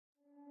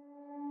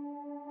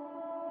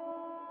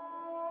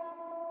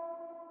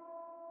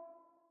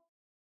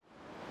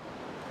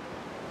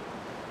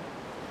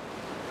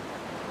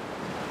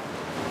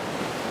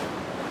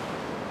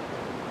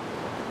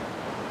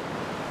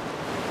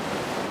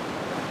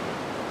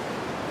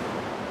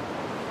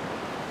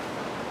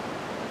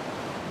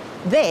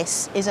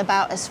This is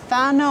about as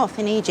far north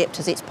in Egypt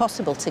as it's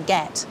possible to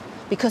get,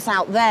 because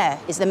out there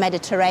is the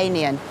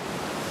Mediterranean.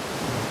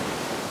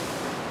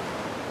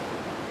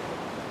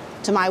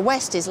 To my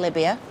west is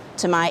Libya,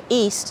 to my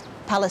east,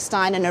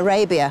 Palestine and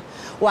Arabia,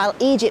 while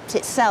Egypt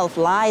itself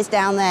lies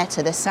down there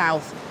to the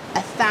south,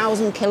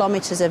 1,000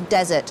 kilometres of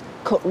desert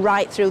cut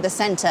right through the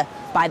centre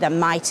by the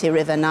mighty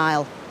River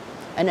Nile.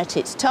 And at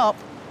its top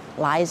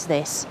lies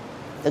this,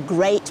 the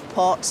great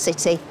port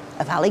city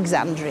of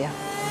Alexandria.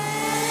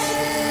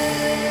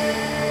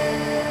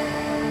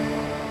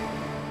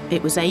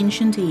 It was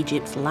ancient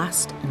Egypt's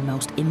last and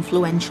most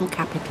influential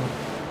capital.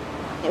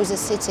 It was a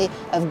city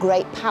of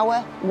great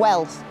power,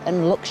 wealth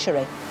and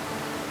luxury,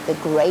 the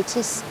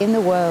greatest in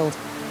the world.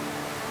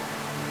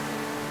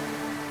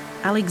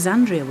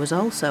 Alexandria was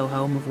also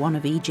home of one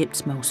of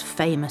Egypt's most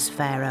famous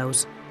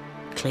pharaohs,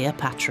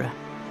 Cleopatra.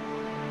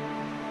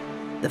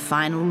 The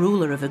final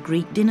ruler of a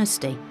Greek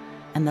dynasty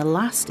and the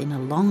last in a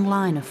long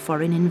line of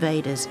foreign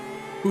invaders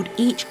who'd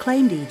each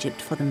claimed Egypt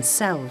for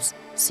themselves,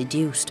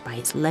 seduced by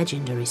its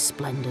legendary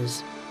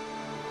splendours.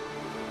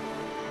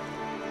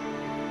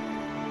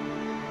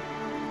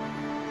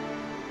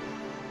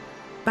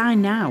 By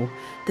now,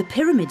 the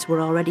pyramids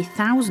were already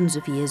thousands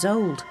of years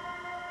old.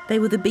 They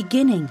were the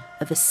beginning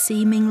of a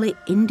seemingly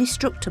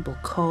indestructible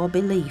core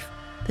belief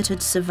that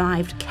had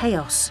survived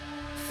chaos,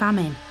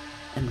 famine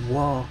and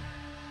war.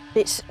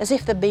 It's as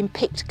if they'd been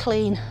picked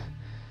clean.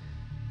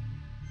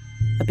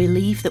 A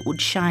belief that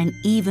would shine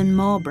even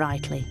more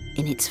brightly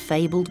in its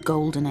fabled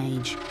golden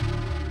age,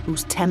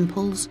 whose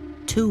temples,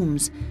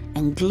 tombs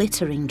and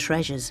glittering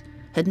treasures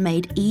had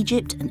made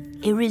Egypt an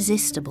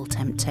irresistible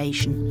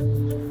temptation.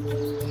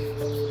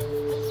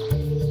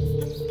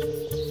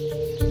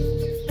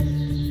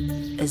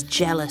 As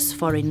jealous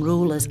foreign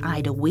rulers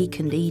eyed a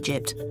weakened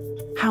Egypt,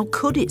 how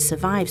could it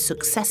survive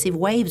successive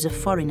waves of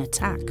foreign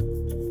attack?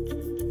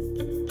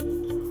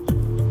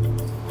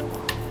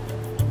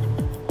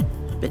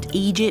 But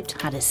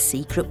Egypt had a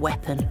secret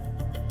weapon,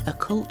 a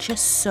culture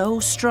so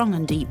strong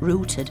and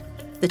deep-rooted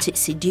that it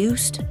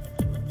seduced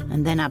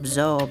and then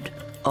absorbed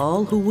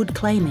all who would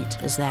claim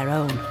it as their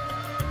own.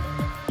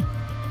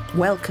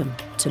 Welcome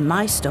to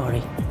my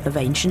story of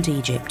ancient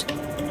Egypt.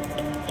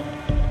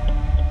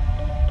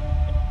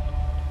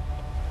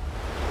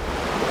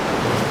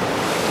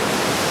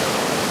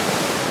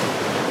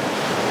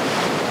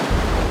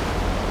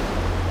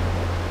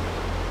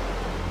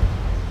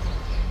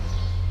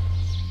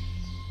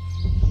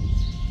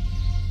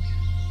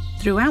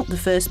 Throughout the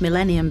first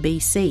millennium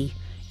BC,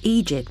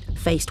 Egypt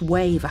faced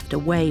wave after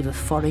wave of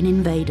foreign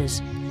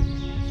invaders.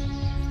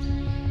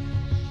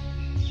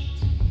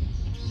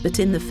 But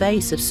in the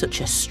face of such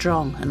a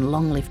strong and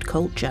long-lived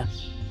culture,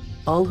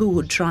 all who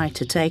would try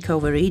to take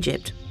over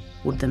Egypt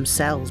would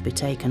themselves be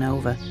taken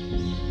over.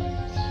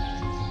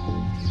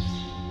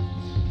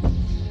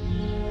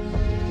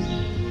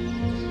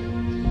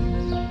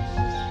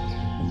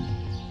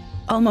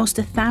 Almost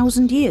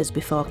 1,000 years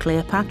before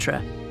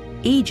Cleopatra,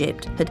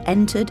 Egypt had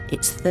entered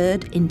its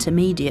third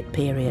intermediate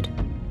period,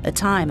 a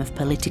time of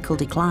political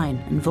decline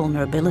and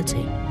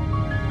vulnerability.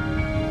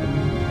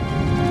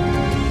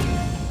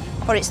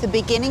 For it's the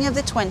beginning of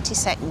the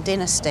 22nd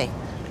dynasty,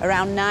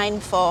 around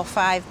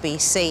 945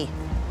 BC.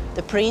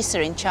 The priests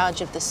are in charge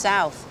of the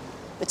south,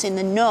 but in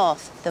the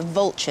north, the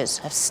vultures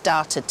have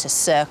started to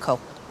circle,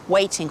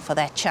 waiting for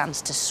their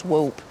chance to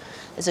swoop,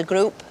 as a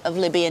group of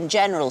Libyan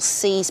generals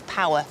seize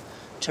power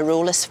to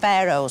rule as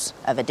pharaohs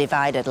of a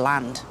divided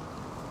land.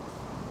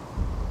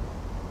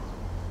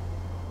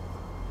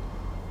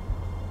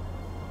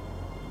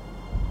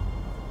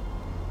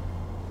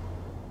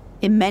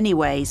 In many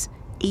ways,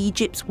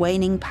 Egypt's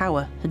waning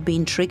power had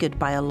been triggered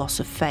by a loss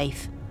of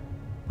faith.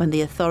 When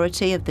the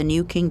authority of the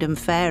New Kingdom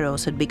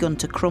pharaohs had begun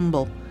to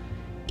crumble,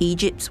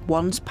 Egypt's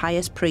once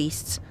pious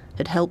priests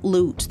had helped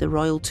loot the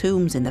royal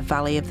tombs in the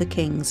Valley of the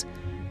Kings,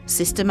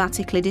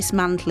 systematically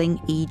dismantling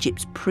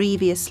Egypt's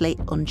previously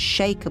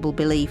unshakable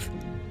belief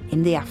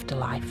in the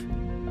afterlife.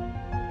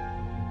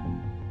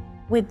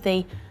 With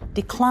the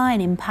decline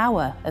in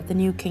power of the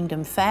New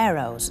Kingdom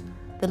pharaohs,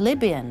 the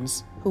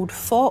Libyans, who'd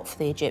fought for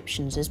the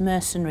Egyptians as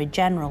mercenary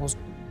generals,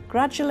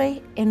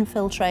 gradually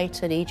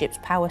infiltrated Egypt's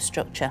power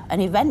structure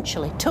and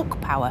eventually took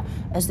power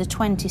as the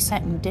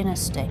 22nd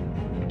dynasty.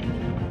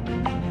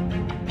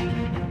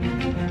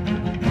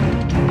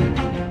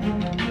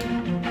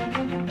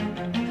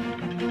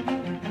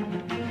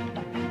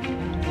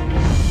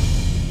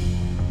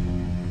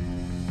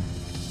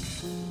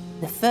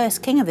 The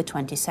first king of the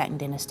 22nd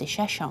dynasty,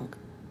 Sheshonq,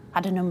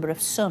 had a number of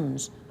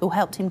sons who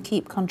helped him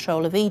keep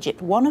control of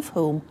Egypt, one of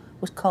whom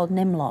was called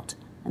Nimlot,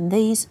 and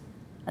these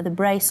are the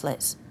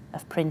bracelets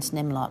of Prince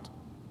Nimlot.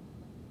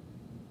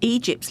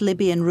 Egypt's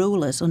Libyan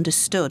rulers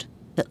understood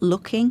that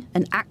looking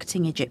and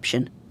acting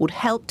Egyptian would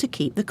help to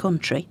keep the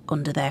country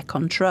under their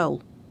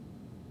control.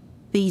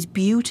 These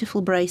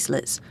beautiful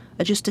bracelets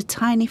are just a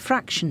tiny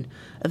fraction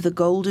of the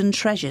golden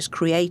treasures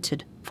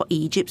created for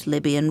Egypt's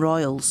Libyan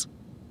royals,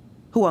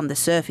 who on the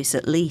surface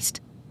at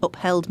least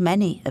upheld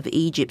many of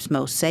Egypt's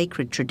most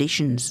sacred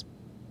traditions.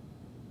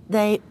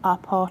 They are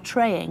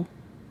portraying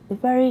the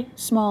very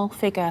small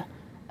figure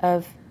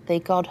of the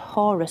god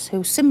Horus,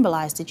 who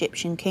symbolised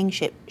Egyptian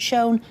kingship,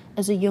 shown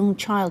as a young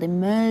child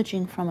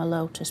emerging from a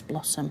lotus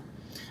blossom.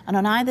 And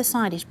on either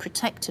side is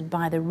protected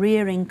by the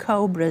rearing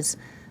cobras,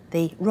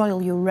 the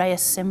royal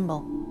uraeus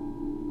symbol.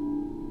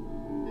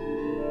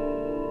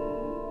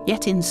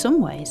 Yet in some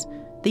ways,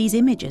 these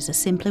images are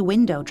simply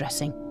window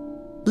dressing,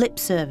 lip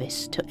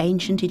service to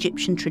ancient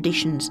Egyptian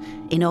traditions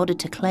in order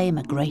to claim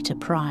a greater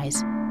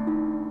prize.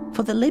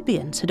 For the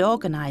Libyans had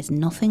organised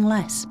nothing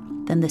less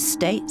than the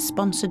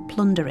state-sponsored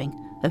plundering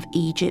of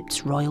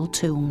Egypt's royal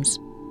tombs.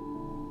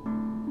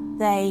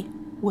 They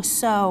were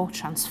so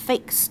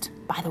transfixed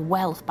by the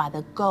wealth, by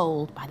the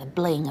gold, by the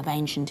bling of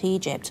ancient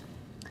Egypt.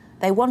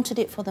 They wanted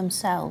it for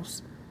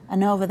themselves,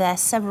 and over their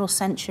several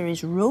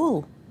centuries'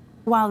 rule,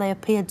 while they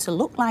appeared to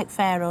look like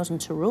pharaohs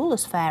and to rule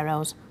as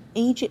pharaohs,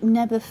 Egypt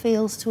never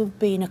feels to have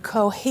been a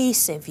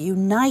cohesive,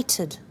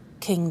 united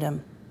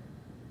kingdom.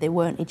 They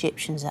weren't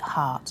Egyptians at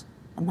heart,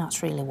 and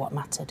that's really what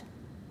mattered.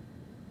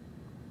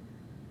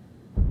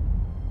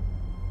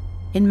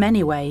 In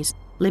many ways,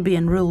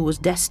 Libyan rule was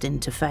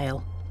destined to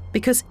fail,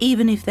 because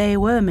even if they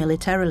were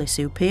militarily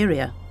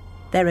superior,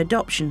 their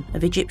adoption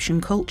of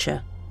Egyptian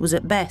culture was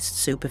at best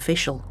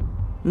superficial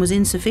and was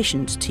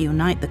insufficient to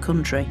unite the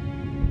country.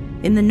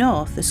 In the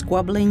north, the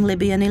squabbling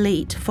Libyan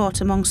elite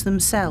fought amongst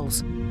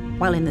themselves,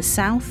 while in the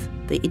south,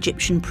 the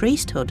Egyptian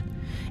priesthood,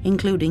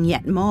 including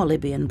yet more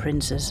Libyan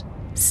princes,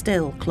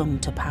 still clung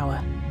to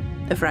power.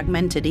 A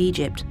fragmented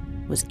Egypt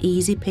was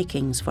easy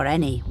pickings for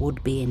any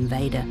would-be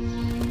invader.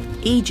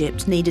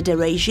 Egypt needed a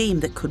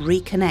regime that could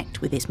reconnect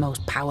with its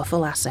most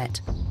powerful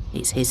asset,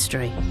 its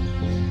history.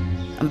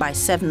 And by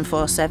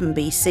 747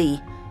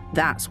 BC,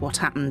 that's what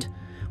happened,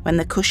 when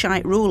the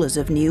Kushite rulers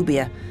of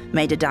Nubia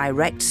made a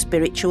direct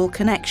spiritual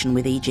connection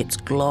with Egypt's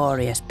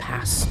glorious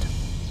past.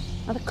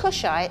 Now, the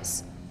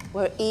Kushites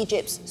were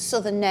Egypt's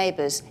southern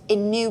neighbours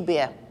in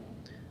Nubia.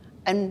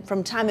 And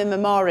from time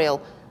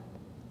immemorial,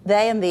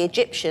 they and the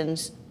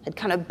Egyptians had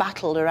kind of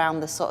battled around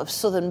the sort of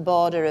southern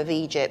border of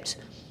Egypt.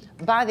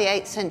 By the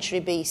 8th century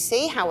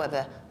BC,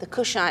 however, the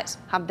Kushites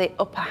had the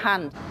upper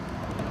hand.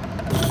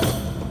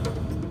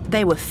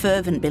 They were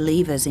fervent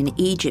believers in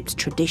Egypt's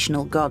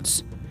traditional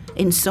gods,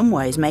 in some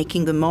ways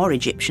making them more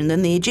Egyptian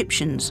than the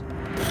Egyptians.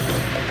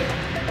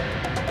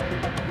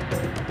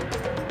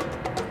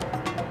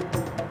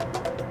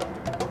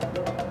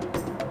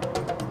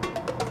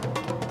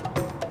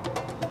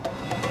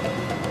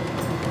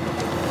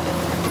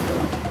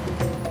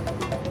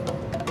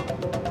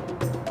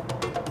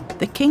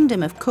 The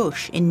kingdom of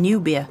Kush in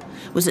Nubia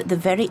was at the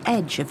very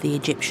edge of the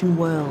Egyptian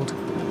world.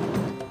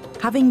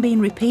 Having been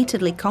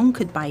repeatedly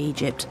conquered by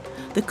Egypt,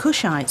 the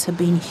Kushites had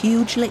been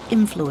hugely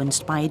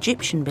influenced by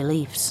Egyptian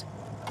beliefs.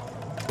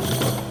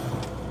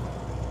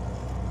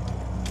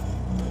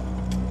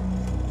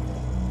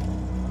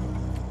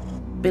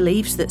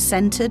 Beliefs that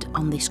centred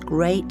on this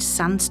great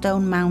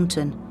sandstone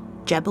mountain,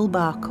 Jebel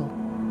Barkal.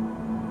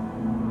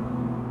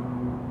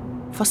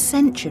 For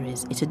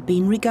centuries, it had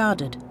been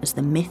regarded as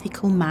the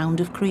mythical mound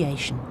of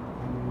creation.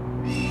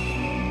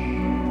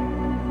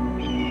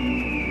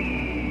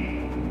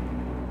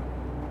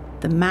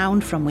 The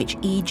mound from which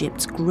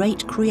Egypt's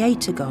great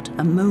creator god,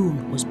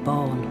 Amun, was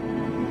born.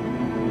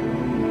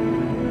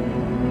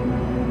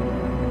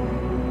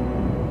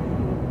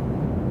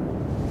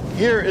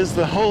 Here is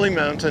the holy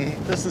mountain.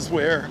 This is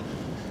where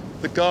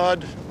the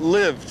god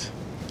lived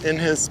in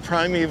his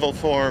primeval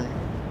form.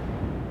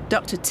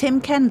 Dr.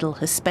 Tim Kendall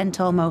has spent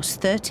almost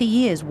 30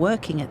 years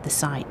working at the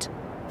site.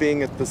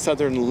 Being at the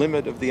southern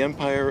limit of the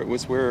empire, it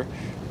was where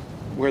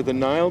the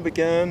Nile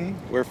began,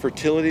 where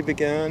fertility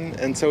began,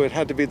 and so it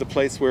had to be the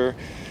place where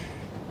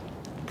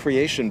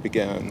creation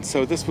began.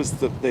 So this was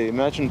they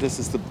imagined this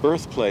as the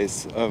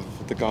birthplace of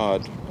the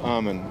god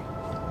Amun.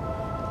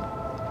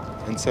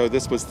 And so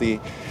this was the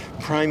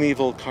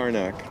primeval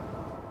Karnak.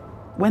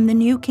 When the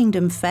New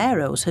Kingdom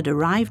pharaohs had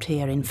arrived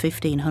here in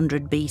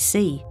 1500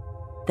 BC,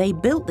 they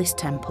built this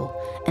temple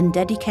and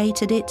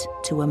dedicated it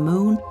to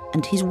Amun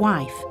and his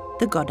wife,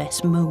 the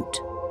goddess Mut.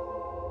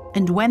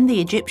 And when the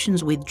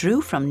Egyptians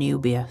withdrew from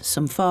Nubia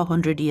some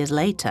 400 years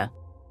later,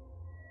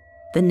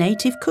 the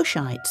native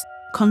Kushites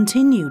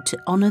continued to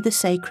honour the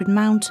sacred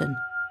mountain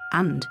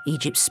and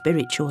Egypt's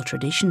spiritual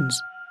traditions.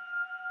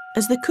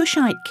 As the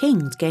Kushite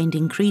kings gained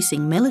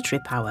increasing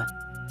military power,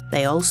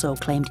 they also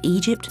claimed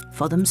Egypt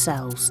for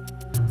themselves.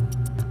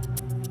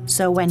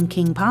 So when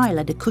King Pi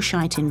led a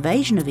Kushite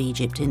invasion of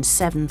Egypt in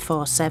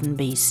 747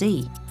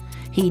 BC,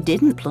 he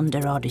didn't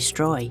plunder or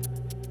destroy,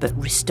 but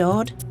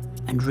restored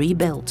and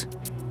rebuilt,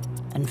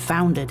 and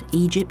founded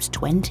Egypt's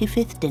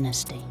 25th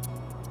dynasty.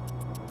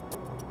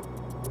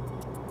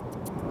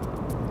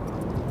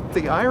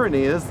 The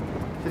irony is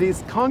that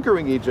he's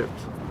conquering Egypt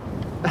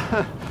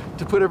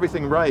to put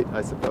everything right,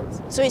 I suppose.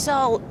 So it's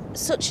all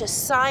such a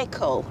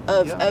cycle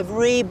of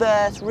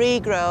rebirth,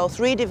 regrowth,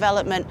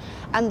 redevelopment,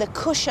 and the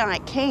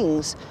Kushite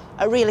kings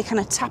are really kind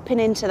of tapping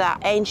into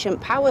that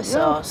ancient power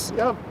source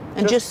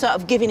and just sort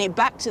of giving it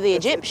back to the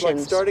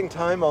Egyptians. It's like starting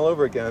time all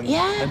over again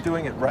and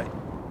doing it right.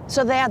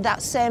 So they had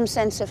that same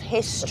sense of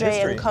history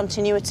and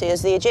continuity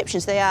as the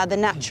Egyptians. They are the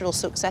natural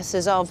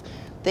successors of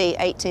the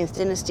 18th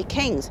dynasty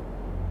kings.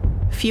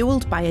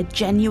 Fueled by a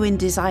genuine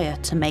desire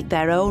to make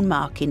their own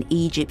mark in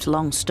Egypt's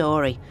long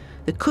story,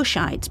 the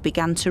Kushites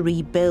began to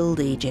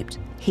rebuild Egypt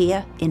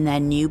here in their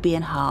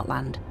Nubian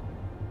heartland.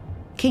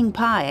 King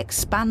Pi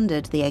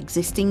expanded the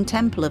existing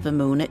temple of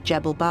Amun at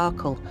Jebel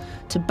Barkal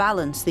to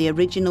balance the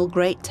original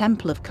great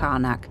temple of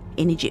Karnak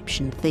in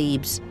Egyptian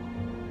Thebes.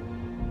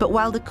 But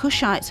while the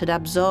Kushites had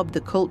absorbed the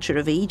culture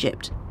of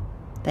Egypt,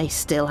 they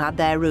still had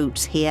their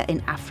roots here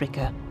in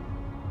Africa.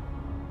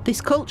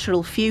 This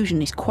cultural fusion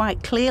is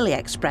quite clearly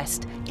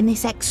expressed in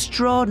this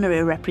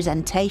extraordinary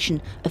representation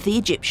of the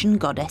Egyptian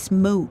goddess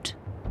Mut.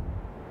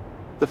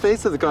 The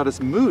face of the goddess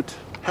Mut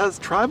has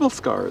tribal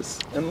scars.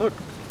 And look,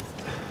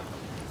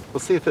 we'll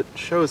see if it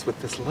shows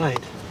with this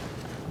light.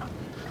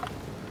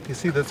 You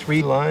see the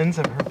 3 lines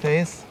of her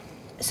face?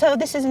 So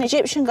this is an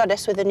Egyptian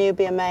goddess with a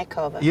Nubian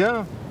makeover?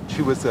 Yeah.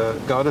 She was a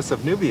goddess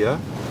of Nubia,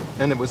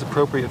 and it was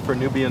appropriate for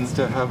Nubians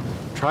to have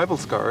tribal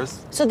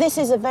scars. So this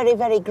is a very,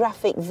 very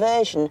graphic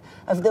version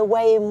of the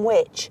way in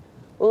which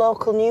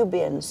local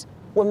Nubians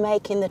were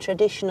making the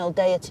traditional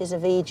deities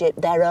of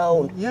Egypt their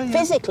own,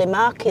 physically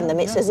marking them.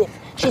 It's as if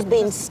she's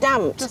been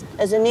stamped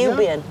as a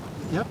Nubian.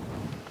 Yep.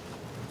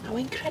 How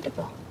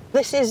incredible.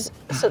 This is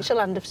such a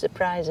land of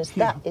surprises.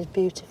 That is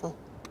beautiful.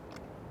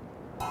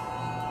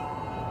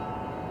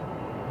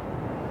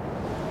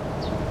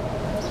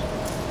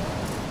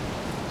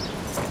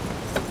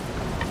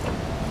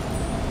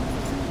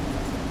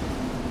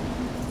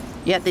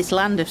 Yet this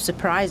land of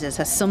surprises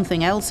has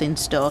something else in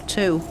store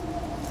too.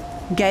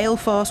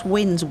 Gale-force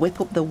winds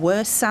whip up the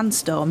worst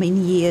sandstorm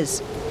in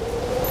years.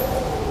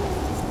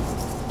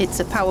 It's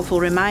a powerful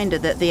reminder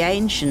that the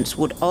ancients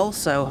would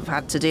also have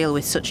had to deal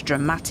with such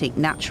dramatic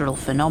natural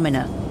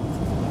phenomena.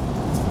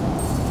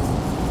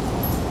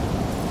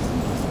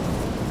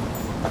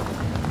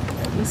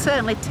 You can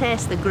certainly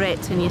taste the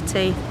grit in your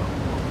teeth.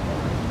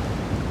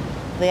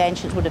 The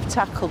ancients would have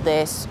tackled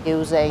this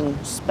using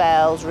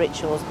spells,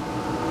 rituals.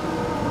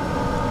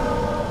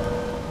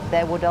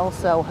 They would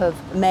also have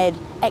made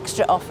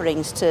extra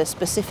offerings to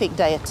specific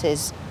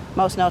deities,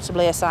 most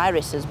notably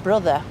Osiris's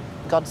brother,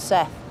 god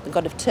Seth, the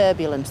god of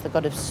turbulence, the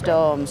god of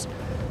storms,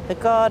 the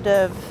god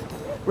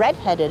of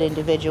red-headed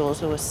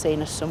individuals who was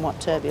seen as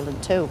somewhat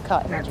turbulent too.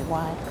 Can't imagine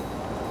why.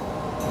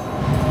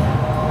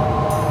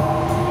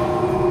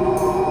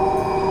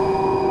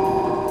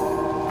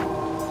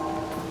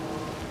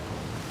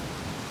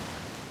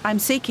 I'm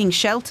seeking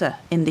shelter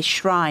in this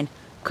shrine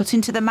cut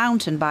into the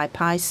mountain by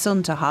Pi's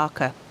son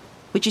Taharqa,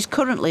 which is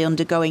currently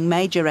undergoing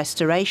major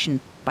restoration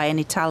by an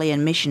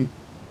Italian mission.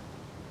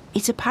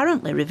 It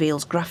apparently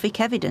reveals graphic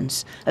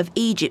evidence of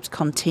Egypt's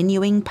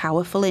continuing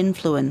powerful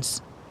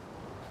influence.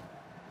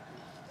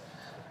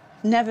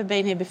 Never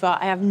been here before.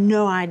 I have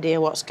no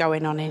idea what's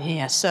going on in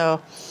here,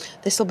 so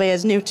this will be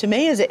as new to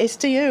me as it is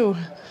to you.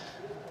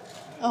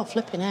 Oh,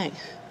 flipping heck.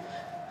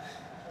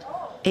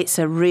 It's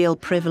a real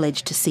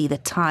privilege to see the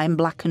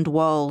time-blackened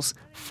walls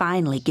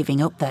finally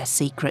giving up their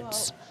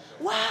secrets.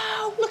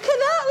 Wow, look at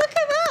that, look at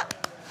that.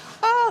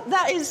 Oh,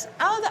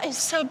 that is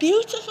so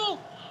beautiful.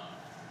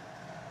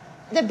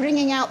 They're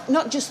bringing out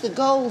not just the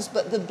golds,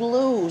 but the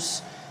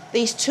blues.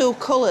 These 2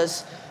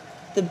 colours,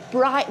 the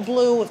bright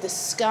blue of the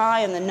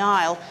sky and the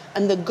Nile,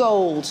 and the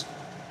gold,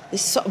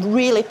 this sort of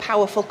really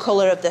powerful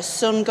colour of the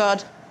sun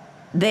god.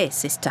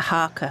 This is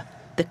Taharqa,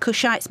 the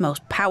Kushites'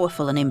 most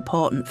powerful and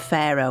important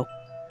pharaoh.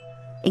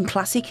 In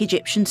classic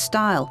Egyptian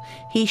style,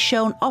 he is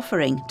shown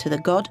offering to the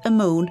god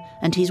Amun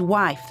and his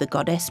wife, the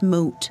goddess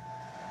Mut.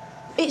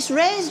 It's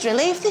raised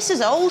relief. This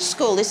is old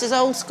school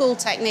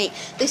technique.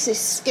 This is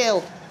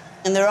skill.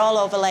 And they're all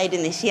overlaid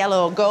in this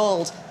yellow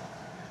gold.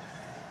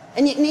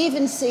 And you can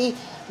even see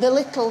the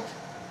little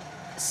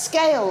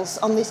scales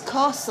on this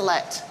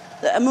corselet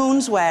that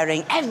Amun's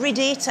wearing. Every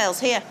detail's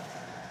here.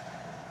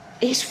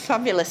 It's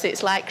fabulous.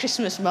 It's like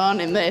Christmas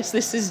morning, this.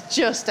 This is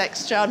just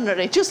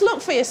extraordinary. Just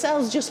look for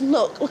yourselves. Just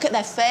look. Look at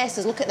their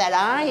faces. Look at their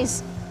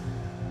eyes.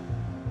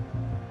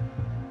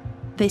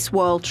 This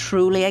wall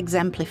truly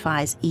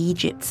exemplifies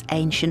Egypt's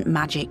ancient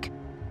magic,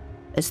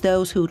 as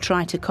those who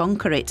try to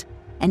conquer it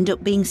end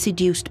up being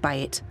seduced by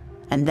it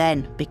and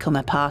then become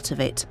a part of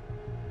it.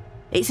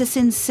 It's a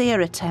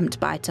sincere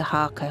attempt by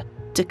Taharqa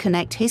to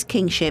connect his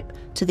kingship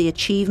to the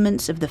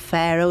achievements of the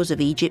pharaohs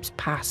of Egypt's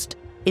past,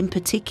 in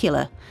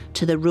particular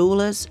to the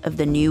rulers of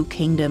the new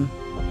kingdom.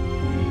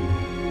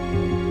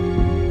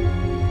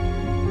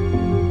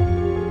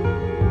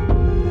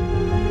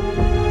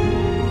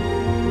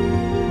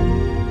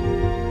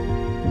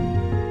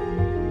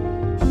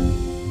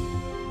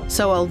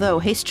 So although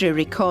history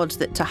records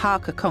that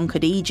Taharqa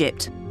conquered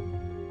Egypt,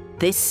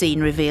 this scene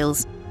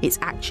reveals it's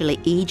actually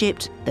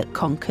Egypt that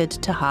conquered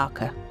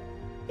Taharqa.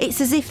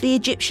 It's as if the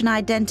Egyptian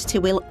identity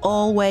will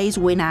always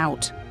win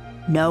out,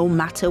 no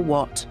matter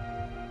what.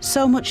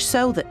 So much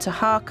so that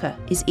Taharqa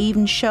is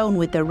even shown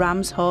with the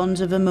ram's horns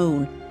of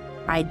Amun,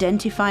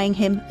 identifying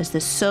him as the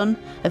son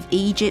of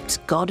Egypt's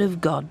god of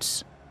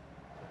gods.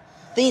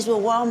 These were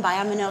worn by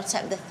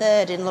Amenhotep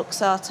III in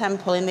Luxor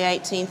Temple in the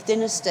 18th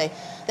dynasty.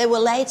 They were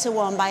later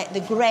worn by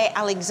the great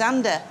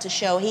Alexander to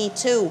show he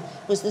too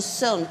was the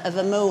son of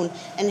Amun.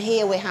 And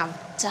here we have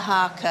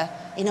Taharqa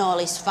in all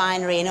his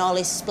finery, in all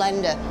his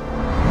splendour.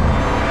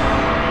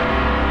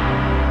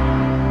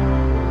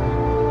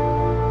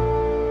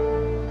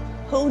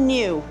 Who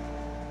knew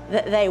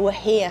that they were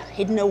here,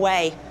 hidden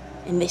away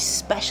in this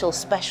special,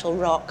 special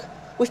rock?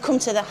 We've come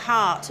to the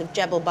heart of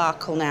Jebel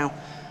Barkal now.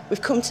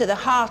 We've come to the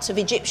heart of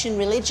Egyptian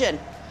religion,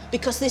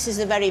 because this is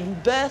the very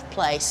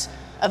birthplace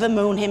of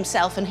Amun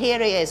himself. And here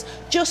he is,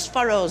 just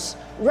for us,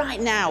 right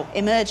now,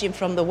 emerging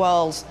from the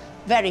walls.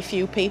 Very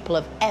few people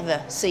have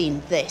ever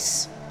seen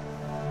this.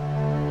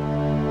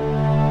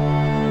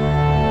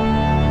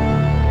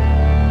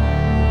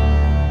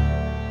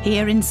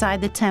 Here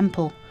inside the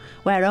temple,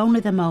 where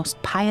only the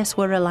most pious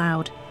were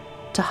allowed,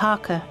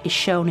 Taharqa is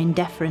shown in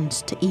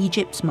deference to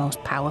Egypt's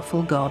most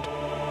powerful god.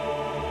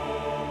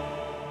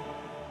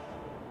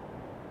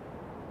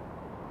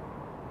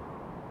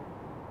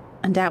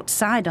 And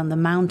outside on the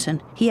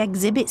mountain, he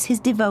exhibits his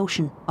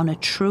devotion on a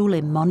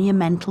truly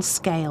monumental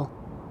scale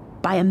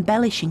by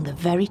embellishing the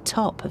very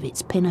top of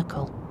its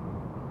pinnacle.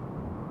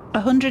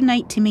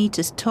 180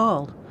 metres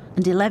tall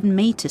and 11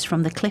 metres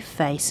from the cliff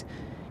face,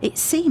 it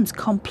seems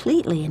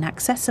completely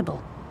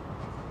inaccessible.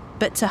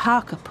 But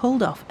Taharqa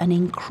pulled off an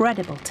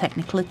incredible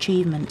technical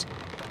achievement.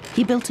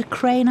 He built a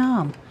crane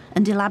arm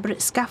and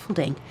elaborate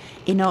scaffolding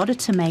in order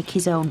to make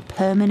his own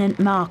permanent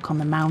mark on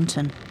the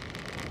mountain.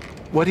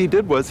 What he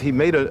did was he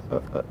made an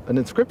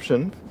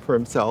inscription for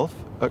himself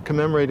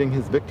commemorating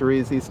his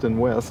victories east and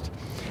west.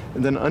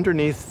 And then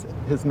underneath,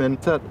 his men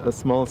set a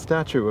small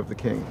statue of the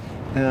king.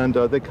 And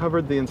they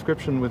covered the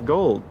inscription with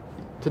gold.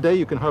 Today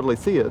you can hardly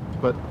see it,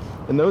 but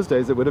in those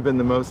days it would have been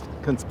the most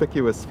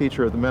conspicuous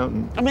feature of the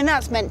mountain. I mean,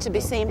 that's meant to be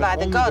seen by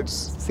the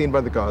gods. Seen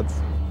by the gods.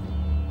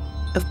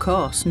 Of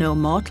course, no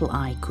mortal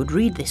eye could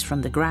read this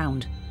from the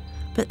ground.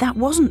 But that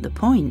wasn't the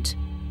point.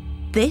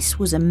 This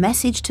was a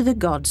message to the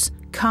gods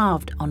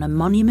carved on a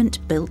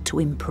monument built to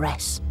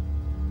impress.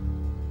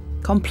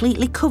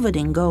 Completely covered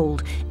in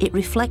gold, it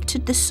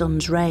reflected the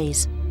sun's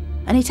rays,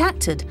 and it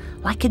acted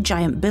like a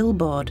giant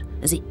billboard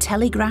as it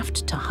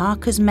telegraphed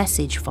Taharqa's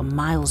message for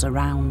miles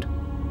around.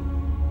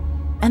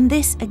 And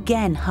this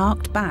again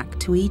harked back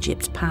to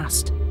Egypt's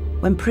past,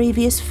 when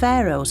previous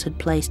pharaohs had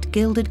placed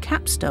gilded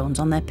capstones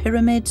on their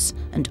pyramids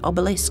and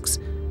obelisks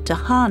to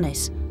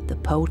harness the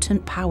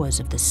potent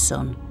powers of the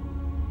sun.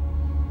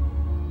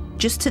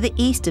 Just to the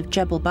east of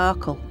Jebel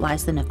Barkal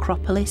lies the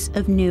necropolis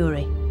of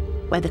Nuri,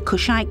 where the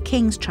Kushite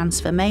king's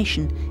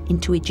transformation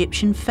into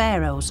Egyptian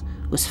pharaohs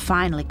was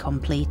finally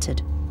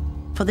completed.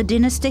 For the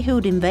dynasty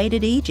who'd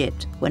invaded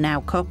Egypt were now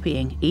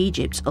copying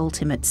Egypt's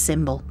ultimate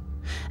symbol.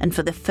 And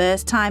for the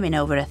first time in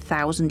over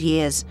 1,000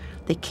 years,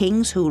 the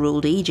kings who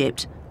ruled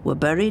Egypt were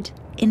buried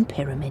in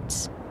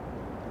pyramids.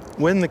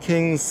 When the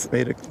kings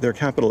made their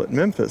capital at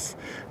Memphis,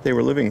 they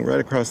were living right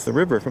across the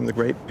river from the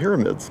Great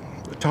Pyramids.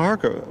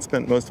 Taharqa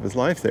spent most of his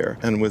life there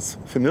and was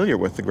familiar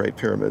with the Great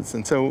Pyramids.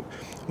 And so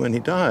when he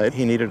died,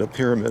 he needed a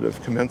pyramid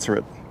of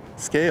commensurate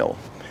scale.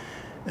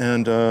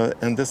 And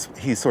this,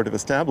 he sort of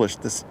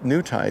established this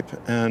new type,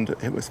 and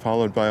it was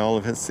followed by all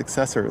of his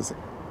successors.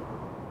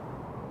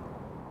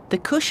 The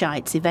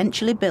Kushites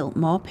eventually built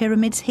more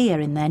pyramids here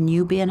in their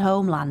Nubian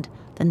homeland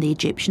than the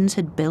Egyptians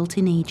had built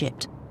in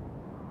Egypt.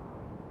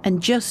 And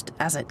just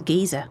as at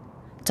Giza,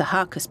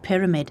 Taharqa's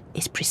pyramid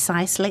is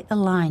precisely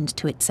aligned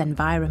to its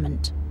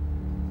environment.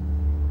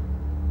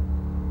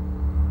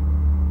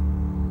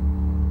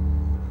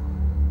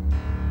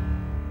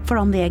 For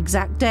on the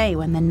exact day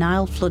when the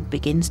Nile flood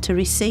begins to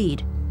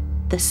recede,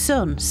 the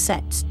sun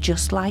sets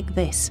just like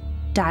this,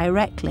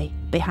 directly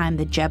behind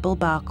the Jebel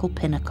Barkal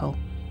pinnacle.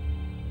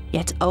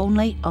 Yet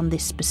only on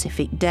this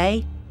specific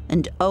day,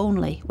 and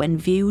only when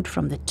viewed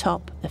from the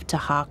top of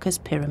Taharqa's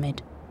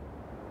pyramid.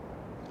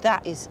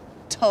 That is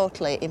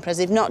totally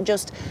impressive. Not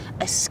just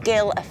a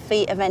skill, a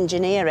feat of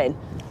engineering,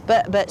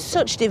 but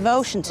such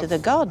devotion to the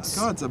gods.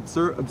 Gods,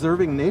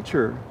 observing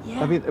nature.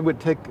 Yeah. I mean, it would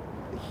take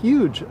a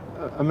huge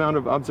amount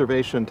of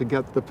observation to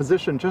get the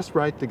position just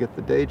right, to get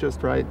the day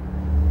just right.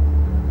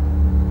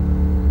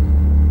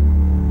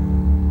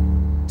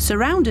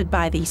 Surrounded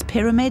by these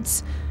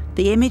pyramids,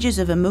 the images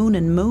of Amun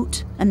and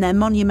Mut and their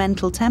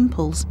monumental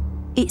temples,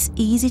 it's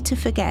easy to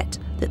forget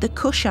that the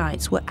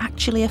Kushites were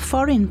actually a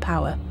foreign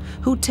power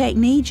who'd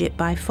taken Egypt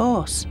by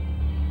force.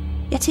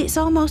 Yet it's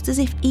almost as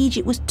if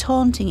Egypt was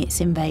taunting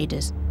its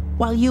invaders.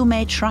 While you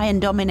may try and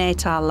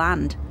dominate our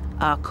land,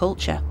 our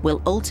culture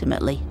will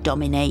ultimately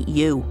dominate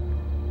you.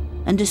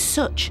 And as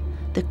such,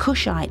 the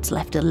Kushites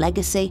left a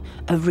legacy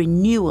of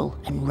renewal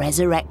and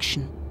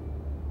resurrection.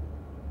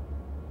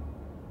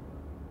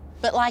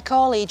 But like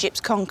all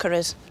Egypt's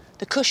conquerors,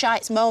 the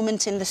Kushites'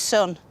 moment in the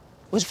sun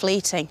was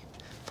fleeting,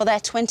 for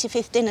their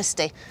 25th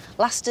dynasty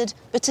lasted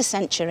but a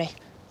century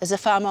as a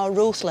far more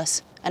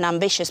ruthless and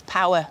ambitious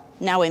power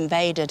now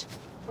invaded.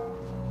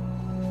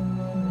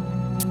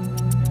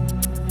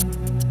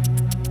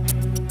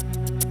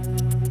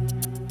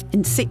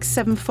 In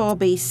 674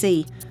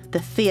 BC,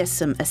 the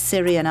fearsome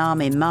Assyrian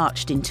army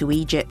marched into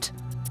Egypt.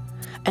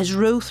 As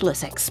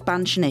ruthless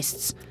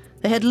expansionists,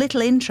 they had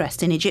little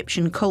interest in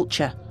Egyptian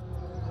culture.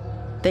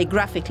 They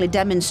graphically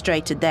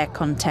demonstrated their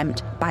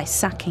contempt by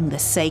sacking the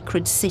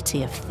sacred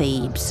city of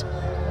Thebes.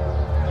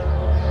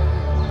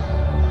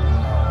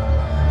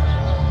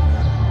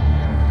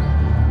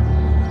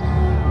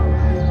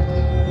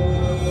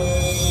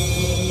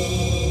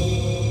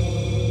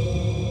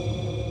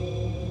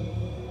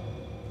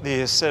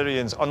 The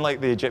Assyrians,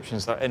 unlike the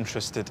Egyptians, they're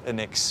interested in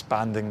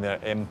expanding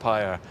their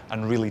empire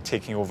and really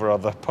taking over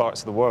other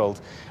parts of the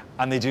world,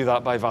 and they do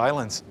that by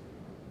violence.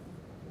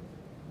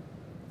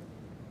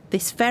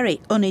 This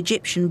very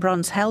un-Egyptian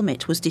bronze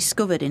helmet was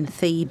discovered in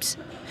Thebes.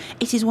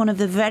 It is one of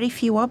the very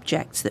few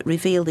objects that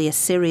reveal the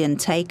Assyrian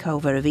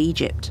takeover of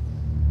Egypt.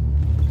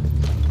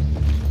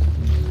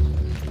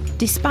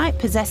 Despite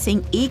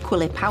possessing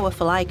equally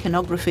powerful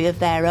iconography of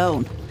their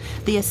own,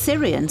 the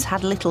Assyrians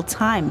had little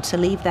time to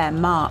leave their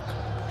mark.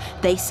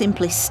 They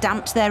simply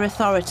stamped their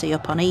authority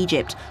upon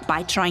Egypt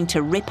by trying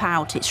to rip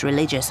out its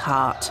religious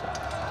heart.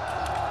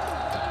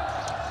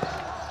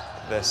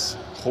 This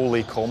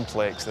holy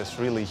complex, this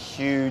really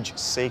huge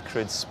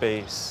sacred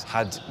space,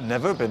 had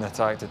never been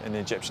attacked in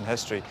Egyptian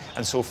history.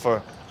 And so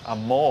for a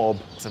mob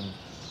to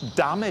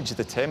damage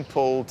the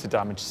temple, to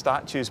damage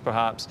statues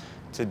perhaps,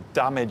 to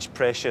damage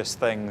precious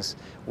things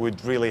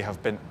would really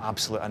have been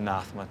absolute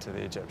anathema to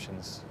the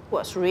Egyptians.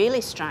 What's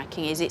really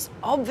striking is it's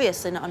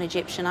obviously not an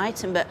Egyptian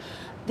item, but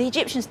the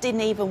Egyptians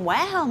didn't even wear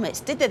helmets,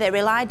 did they? They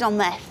relied on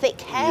their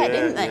thick hair,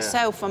 didn't they? Yeah.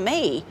 So for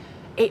me,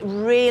 it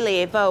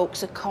really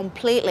evokes a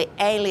completely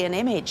alien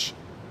image.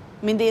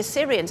 I mean, the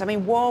Assyrians,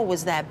 war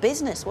was their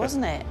business,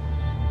 wasn't it?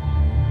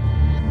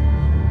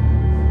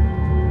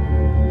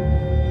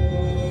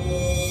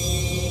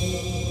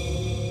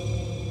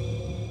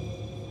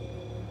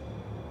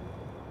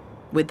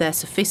 With their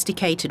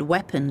sophisticated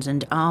weapons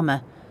and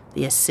armour,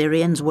 the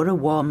Assyrians were a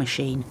war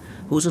machine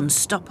whose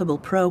unstoppable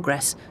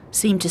progress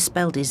seemed to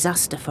spell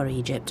disaster for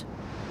Egypt.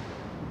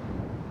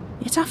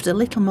 Yet after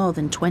little more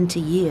than 20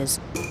 years,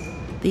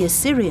 the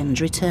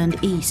Assyrians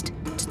returned east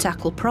to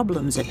tackle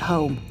problems at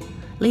home,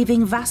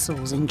 leaving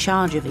vassals in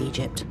charge of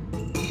Egypt.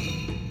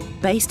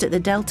 Based at the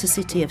delta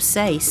city of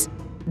Sais,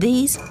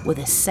 these were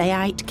the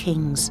Saite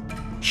kings,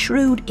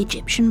 shrewd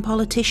Egyptian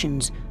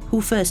politicians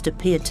who first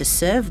appeared to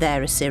serve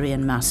their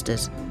Assyrian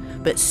masters,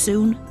 but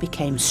soon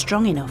became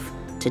strong enough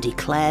to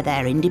declare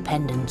their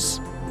independence.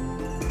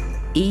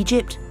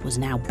 Egypt was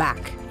now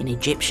back in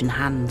Egyptian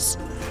hands.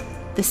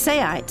 The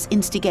Saites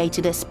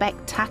instigated a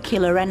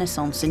spectacular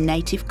renaissance in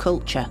native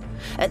culture,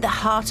 at the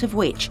heart of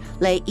which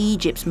lay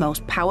Egypt's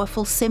most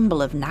powerful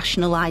symbol of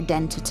national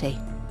identity,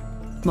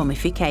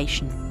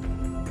 mummification.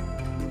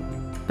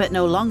 But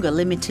no longer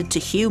limited to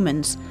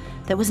humans,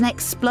 there was an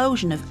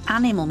explosion of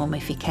animal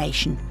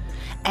mummification.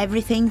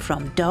 Everything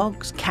from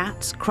dogs,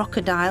 cats,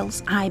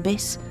 crocodiles,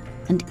 ibis,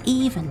 and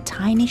even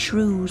tiny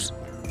shrews.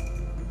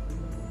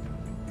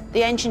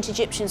 The ancient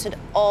Egyptians had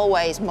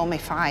always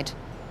mummified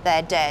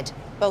their dead,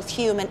 both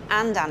human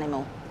and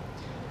animal.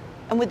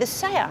 And with the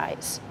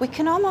Saites, we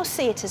can almost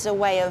see it as a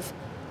way of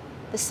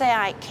the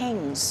Saite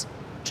kings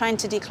trying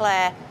to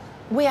declare,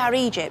 we are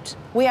Egypt,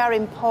 we are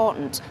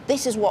important,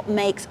 this is what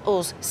makes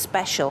us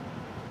special.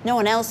 No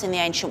one else in the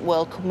ancient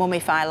world could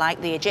mummify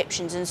like the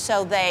Egyptians, and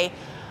so they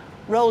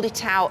rolled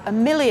it out a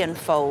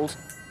millionfold.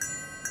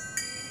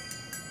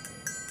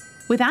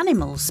 With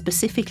animals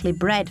specifically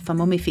bred for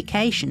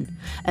mummification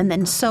and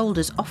then sold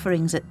as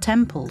offerings at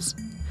temples,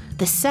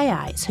 the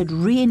Saites had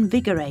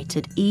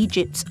reinvigorated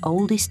Egypt's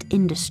oldest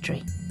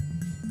industry.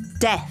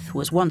 Death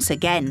was once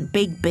again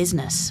big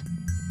business.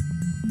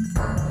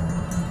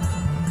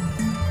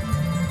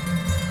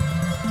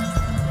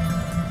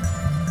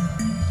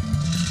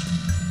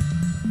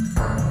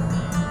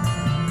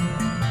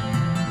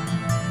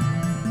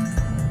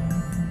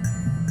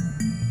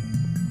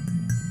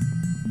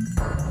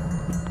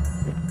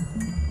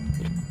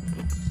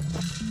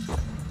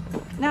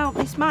 Now,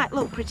 this might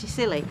look pretty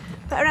silly,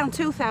 but around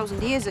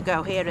 2,000 years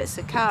ago here at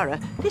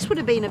Saqqara, this would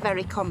have been a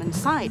very common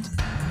sight.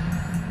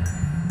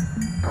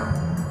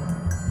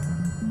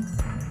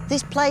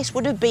 This place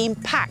would have been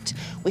packed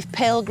with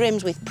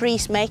pilgrims, with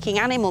priests making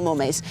animal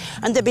mummies,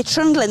 and they'd be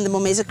trundling the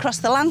mummies across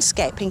the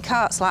landscape in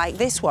carts like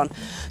this one.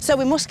 So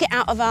we must get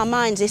out of our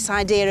minds this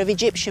idea of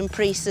Egyptian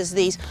priests as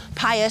these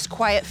pious,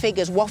 quiet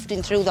figures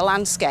wafting through the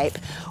landscape,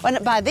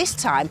 when by this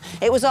time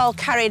it was all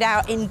carried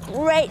out in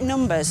great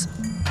numbers.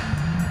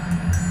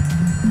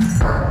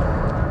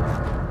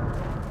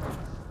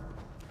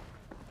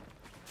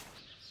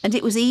 And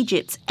it was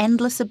Egypt's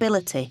endless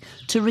ability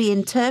to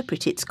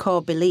reinterpret its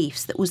core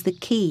beliefs that was the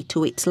key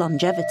to its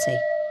longevity.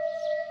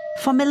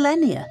 For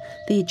millennia,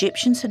 the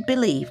Egyptians had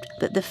believed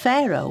that the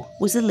pharaoh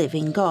was a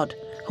living god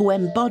who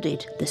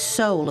embodied the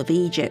soul of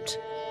Egypt.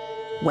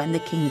 When the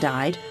king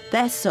died,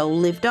 their soul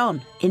lived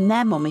on in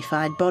their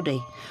mummified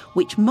body,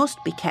 which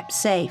must be kept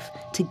safe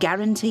to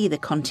guarantee the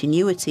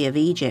continuity of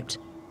Egypt.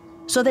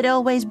 So they'd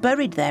always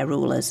buried their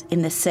rulers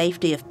in the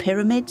safety of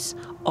pyramids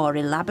or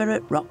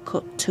elaborate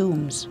rock-cut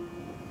tombs.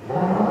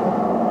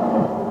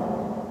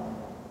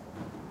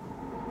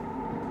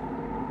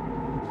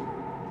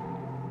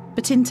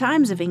 But in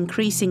times of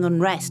increasing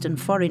unrest and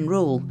foreign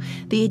rule,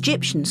 the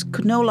Egyptians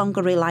could no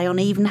longer rely on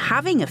even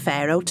having a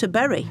pharaoh to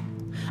bury,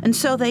 and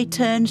so they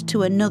turned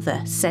to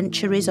another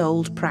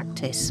centuries-old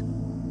practice.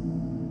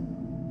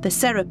 The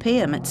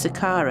Serapeum at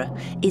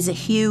Saqqara is a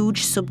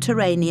huge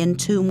subterranean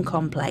tomb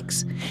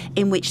complex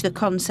in which the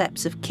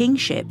concepts of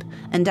kingship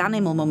and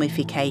animal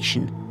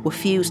mummification were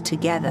fused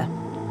together.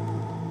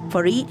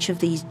 For each of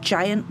these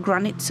giant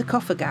granite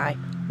sarcophagi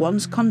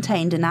once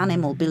contained an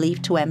animal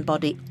believed to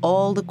embody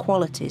all the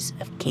qualities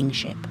of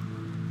kingship.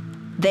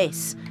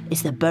 This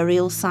is the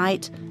burial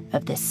site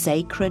of the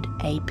sacred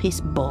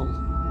Apis bull.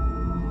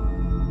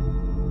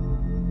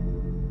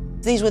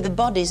 These were the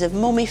bodies of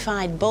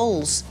mummified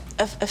bulls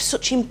of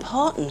such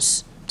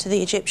importance to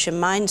the Egyptian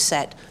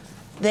mindset.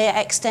 They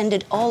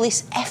extended all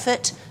this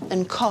effort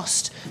and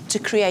cost to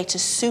create a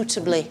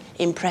suitably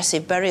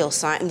impressive burial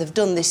site, and they've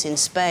done this in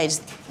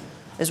spades.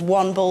 As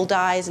one bull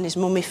dies and is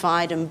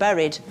mummified and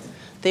buried,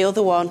 the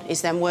other one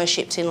is then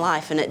worshipped in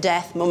life, and at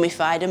death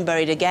mummified and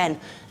buried again.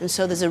 And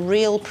so there's a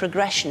real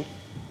progression.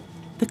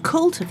 The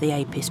cult of the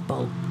Apis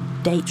bull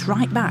dates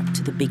right back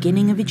to the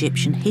beginning of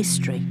Egyptian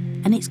history,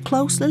 and it's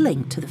closely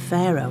linked to the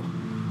pharaoh.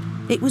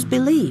 It was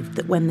believed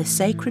that when the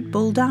sacred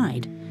bull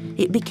died,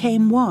 it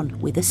became one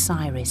with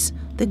Osiris,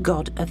 the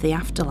god of the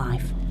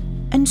afterlife,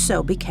 and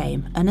so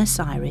became an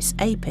Osiris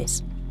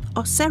Apis,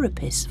 or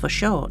Serapis for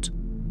short.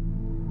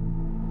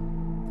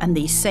 And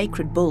these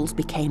sacred bulls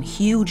became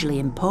hugely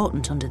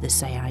important under the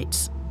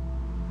Sayites.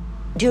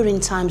 During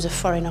times of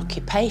foreign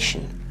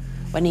occupation,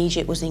 when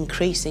Egypt was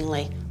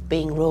increasingly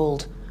being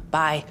ruled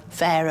by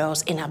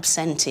pharaohs in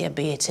absentia,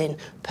 be it in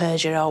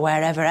Persia or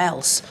wherever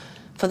else,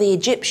 for the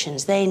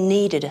Egyptians, they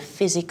needed a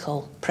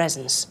physical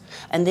presence.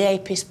 And the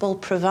Apis bull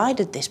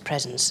provided this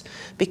presence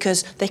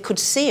because they could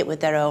see it with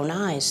their own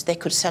eyes. They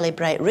could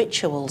celebrate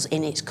rituals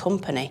in its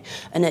company.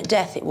 And at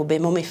death, it would be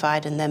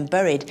mummified and then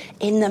buried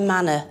in the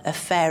manner of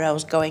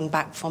pharaohs going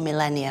back for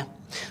millennia.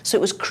 So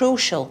it was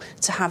crucial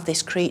to have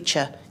this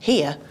creature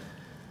here,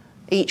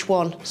 each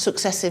one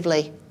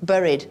successively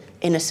buried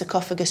in a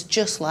sarcophagus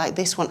just like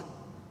this one.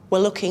 We're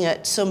looking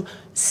at some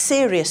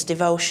serious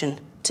devotion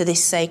to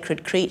this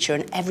sacred creature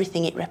and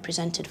everything it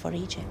represented for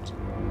Egypt.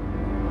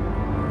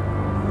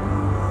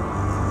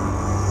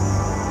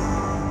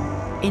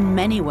 In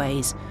many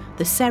ways,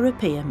 the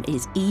Serapeum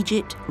is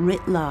Egypt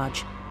writ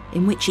large,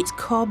 in which its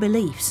core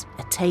beliefs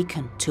are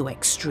taken to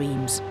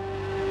extremes.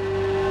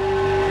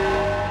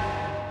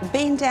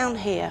 Being down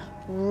here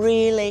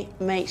really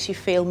makes you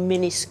feel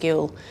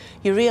minuscule.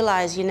 You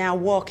realise you're now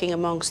walking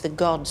amongst the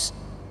gods.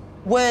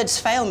 Words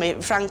fail me,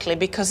 frankly,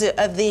 because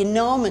of the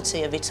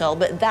enormity of it all,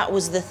 but that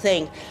was the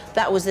thing.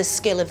 That was the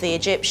skill of the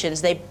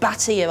Egyptians. They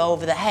batter you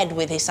over the head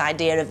with this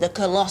idea of the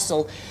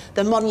colossal,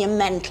 the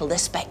monumental, the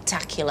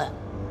spectacular.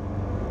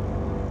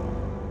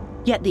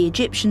 Yet the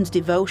Egyptians'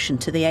 devotion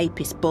to the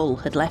Apis bull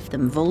had left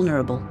them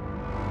vulnerable.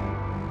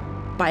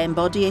 By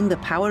embodying the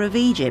power of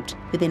Egypt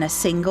within a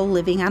single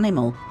living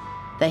animal,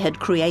 they had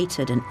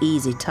created an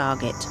easy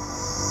target.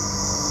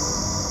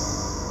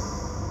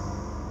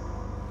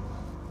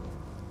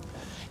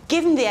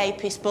 Given the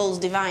Apis bull's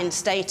divine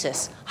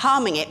status,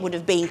 harming it would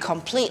have been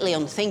completely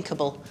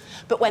unthinkable.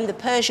 But when the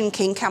Persian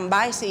king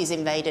Cambyses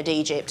invaded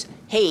Egypt,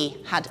 he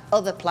had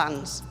other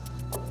plans.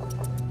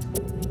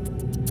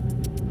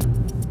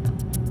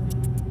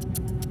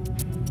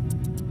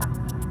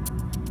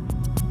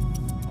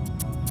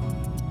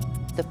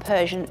 The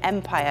Persian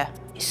Empire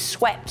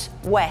swept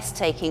west,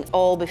 taking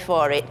all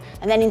before it,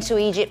 and then into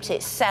Egypt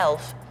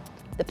itself.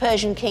 The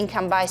Persian king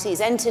Cambyses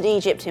entered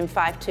Egypt in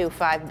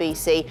 525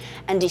 BC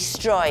and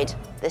destroyed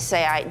the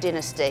Sayyid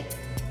dynasty.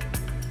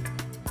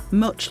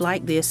 Much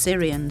like the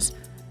Assyrians,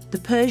 the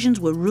Persians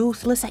were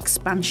ruthless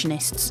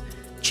expansionists,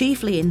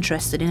 chiefly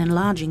interested in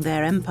enlarging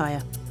their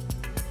empire.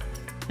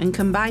 And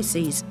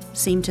Cambyses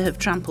seemed to have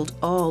trampled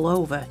all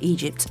over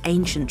Egypt's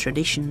ancient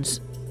traditions.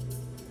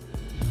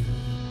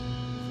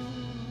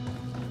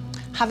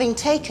 Having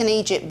taken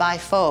Egypt by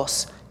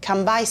force,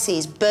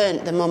 Cambyses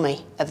burnt the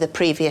mummy of the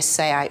previous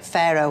Sayyid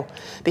pharaoh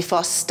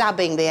before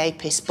stabbing the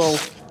Apis bull,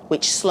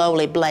 which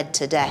slowly bled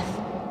to death.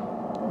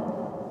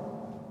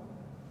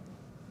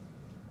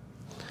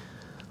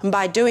 And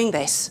by doing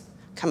this,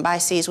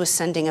 Cambyses was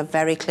sending a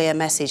very clear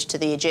message to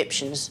the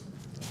Egyptians: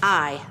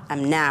 I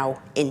am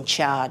now in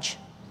charge.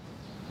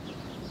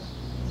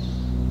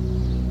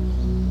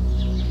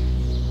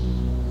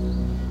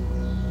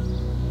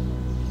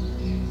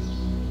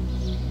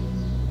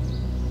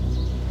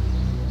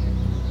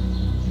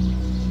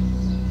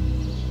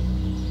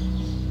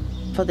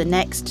 For the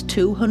next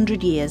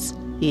 200 years,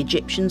 the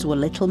Egyptians were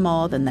little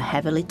more than the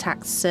heavily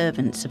taxed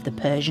servants of the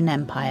Persian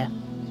Empire.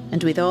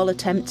 And with all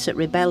attempts at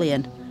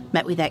rebellion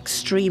met with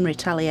extreme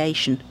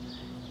retaliation,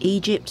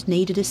 Egypt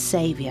needed a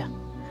saviour,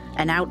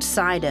 an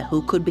outsider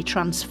who could be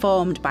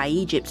transformed by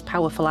Egypt's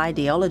powerful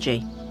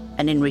ideology,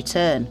 and in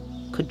return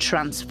could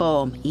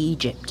transform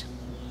Egypt.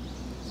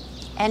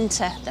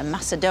 Enter the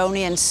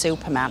Macedonian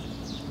Superman.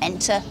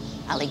 Enter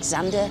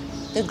Alexander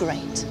the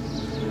Great.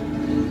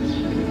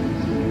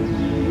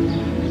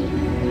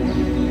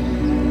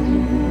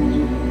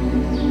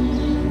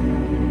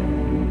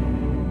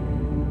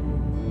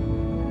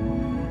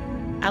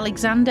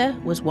 Alexander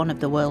was one of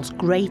the world's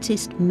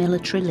greatest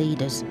military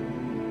leaders,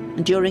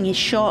 and during his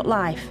short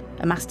life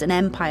amassed an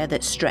empire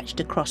that stretched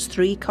across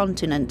 3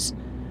 continents,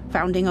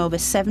 founding over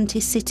 70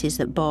 cities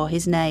that bore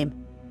his name.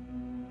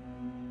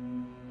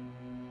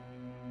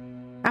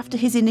 After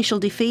his initial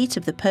defeat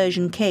of the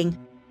Persian king,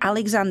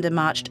 Alexander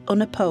marched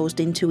unopposed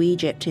into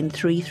Egypt in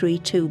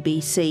 332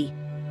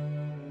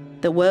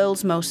 BC. The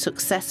world's most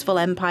successful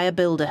empire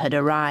builder had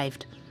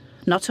arrived,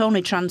 not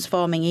only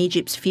transforming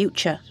Egypt's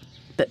future,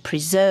 but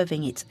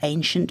preserving its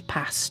ancient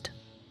past.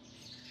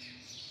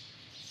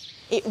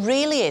 It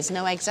really is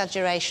no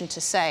exaggeration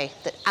to say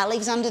that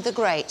Alexander the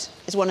Great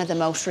is one of the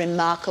most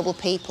remarkable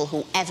people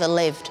who ever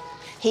lived.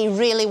 He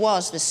really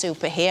was the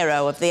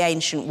superhero of the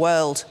ancient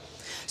world.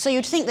 So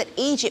you'd think that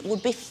Egypt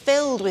would be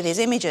filled with his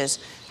images.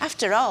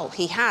 After all,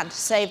 he had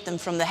saved them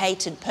from the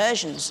hated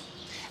Persians.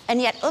 And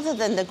yet, other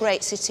than the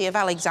great city of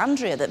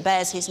Alexandria that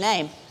bears his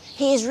name,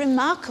 he is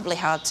remarkably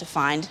hard to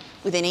find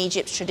within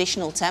Egypt's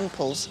traditional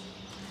temples,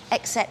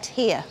 except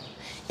here,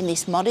 in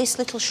this modest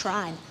little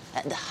shrine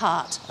at the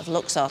heart of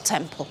Luxor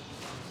Temple.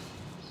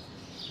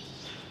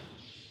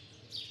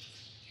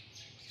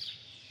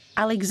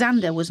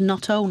 Alexander was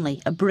not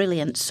only a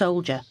brilliant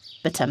soldier,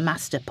 but a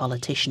master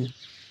politician.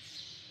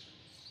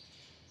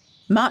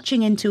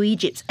 Marching into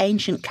Egypt's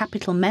ancient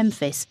capital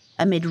Memphis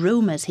amid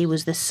rumours he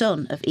was the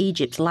son of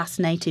Egypt's last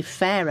native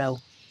pharaoh,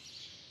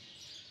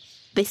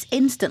 this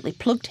instantly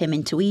plugged him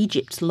into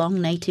Egypt's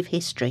long native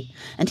history,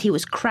 and he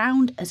was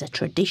crowned as a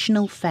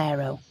traditional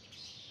pharaoh.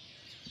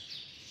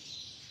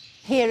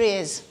 Here he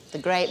is, the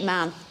great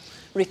man,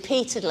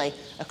 repeatedly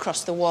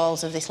across the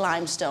walls of this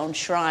limestone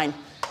shrine.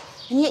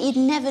 And yet you'd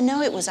never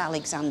know it was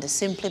Alexander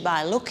simply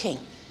by looking,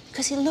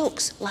 because he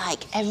looks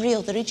like every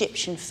other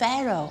Egyptian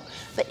pharaoh.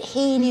 But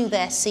he knew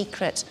their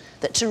secret,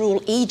 that to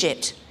rule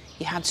Egypt,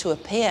 you had to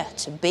appear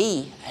to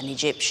be an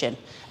Egyptian.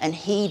 And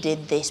he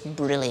did this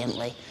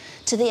brilliantly,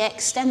 to the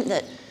extent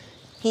that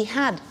he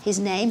had his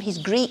name, his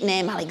Greek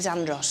name,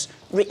 Alexandros,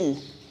 written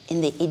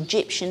in the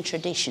Egyptian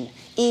tradition,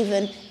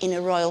 even in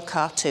a royal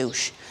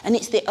cartouche. And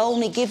it's the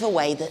only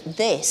giveaway that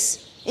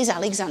this is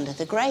Alexander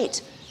the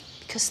Great,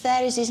 because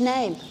there is his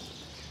name,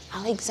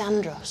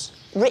 Alexandros,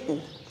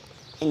 written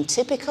in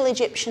typical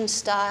Egyptian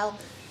style,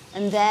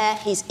 and there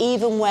he's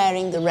even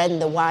wearing the red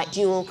and the white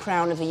dual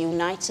crown of a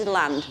united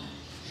land.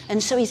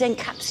 And so he's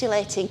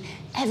encapsulating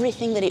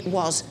everything that it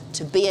was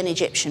to be an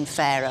Egyptian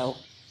pharaoh.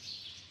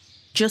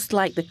 Just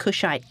like the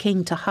Kushite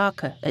king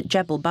Taharqa at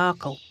Jebel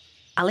Barkal,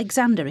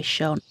 Alexander is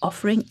shown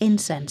offering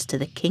incense to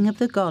the king of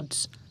the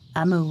gods,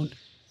 Amun.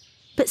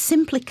 But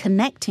simply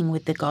connecting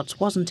with the gods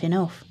wasn't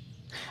enough.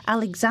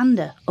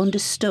 Alexander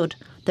understood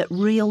that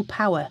real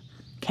power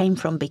came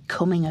from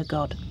becoming a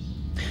god.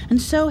 And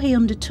so he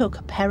undertook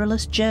a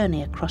perilous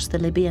journey across the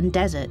Libyan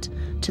desert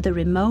to the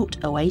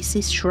remote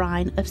oasis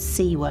shrine of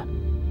Siwa,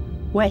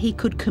 where he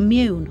could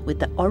commune with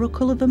the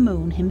oracle of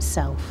Amun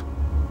himself.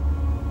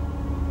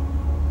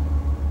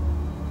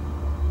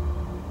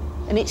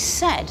 And it's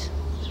said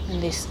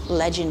in this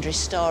legendary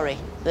story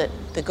that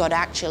the god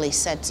actually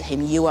said to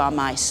him, "You are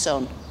my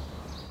son."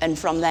 And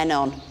from then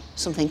on,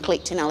 something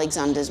clicked in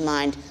Alexander's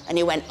mind, and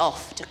he went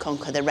off to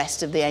conquer the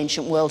rest of the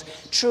ancient world,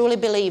 truly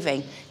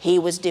believing he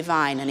was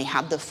divine and he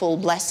had the full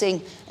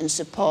blessing and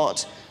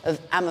support of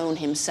Amun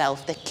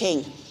himself, the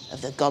king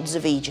of the gods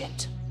of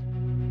Egypt.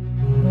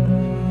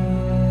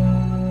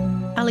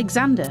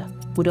 Alexander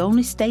would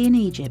only stay in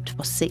Egypt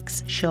for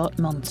 6 short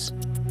months.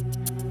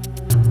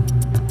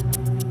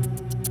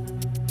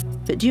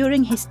 But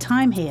during his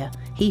time here,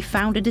 he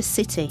founded a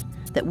city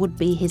that would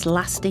be his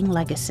lasting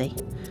legacy,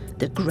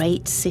 the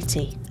great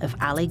city of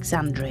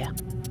Alexandria.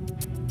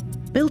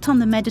 Built on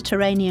the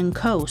Mediterranean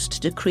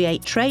coast to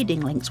create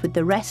trading links with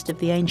the rest of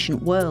the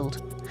ancient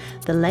world,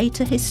 the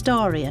later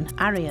historian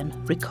Arrian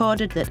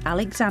recorded that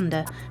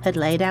Alexander had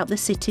laid out the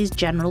city's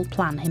general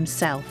plan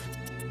himself.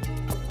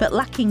 But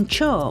lacking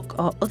chalk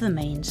or other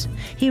means,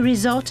 he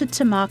resorted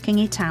to marking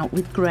it out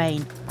with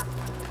grain.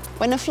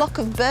 When a flock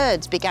of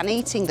birds began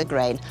eating the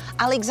grain,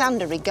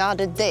 Alexander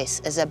regarded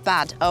this as a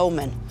bad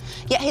omen.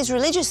 Yet his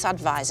religious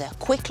advisor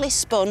quickly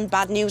spun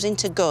bad news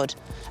into good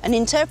and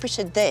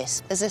interpreted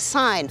this as a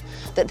sign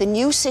that the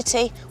new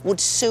city would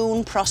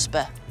soon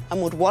prosper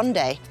and would one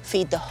day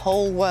feed the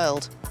whole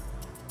world.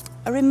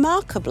 A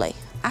remarkably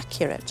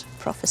accurate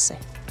prophecy.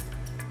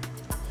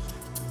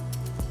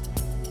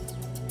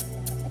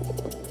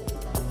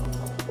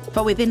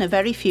 For within a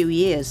very few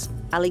years,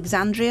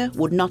 Alexandria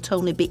would not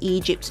only be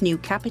Egypt's new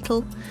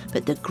capital,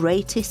 but the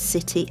greatest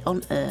city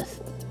on earth.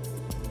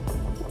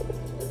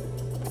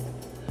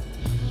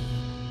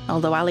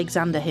 Although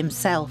Alexander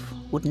himself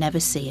would never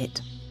see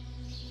it.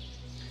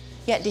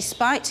 Yet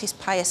despite his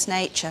pious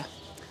nature,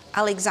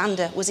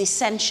 Alexander was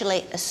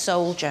essentially a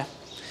soldier.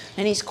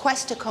 In his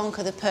quest to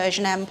conquer the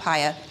Persian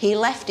Empire, he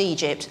left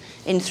Egypt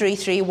in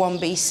 331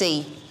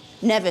 BC,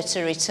 never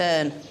to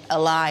return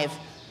alive.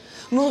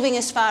 Moving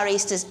as far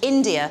east as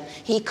India,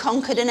 he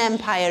conquered an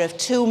empire of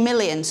 2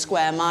 million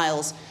square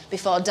miles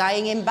before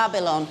dying in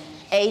Babylon,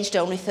 aged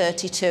only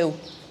 32,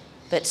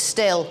 but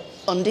still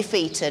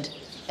undefeated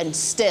and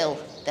still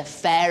the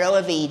Pharaoh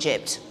of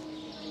Egypt.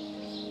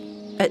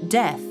 At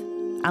death,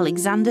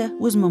 Alexander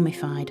was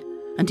mummified,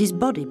 and his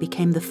body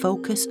became the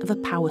focus of a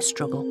power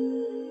struggle.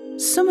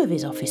 Some of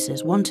his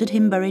officers wanted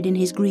him buried in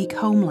his Greek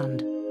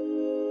homeland,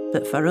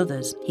 but for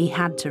others, he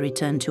had to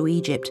return to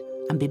Egypt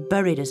and be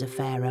buried as a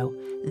pharaoh,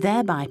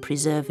 thereby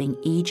preserving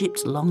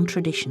Egypt's long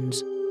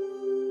traditions.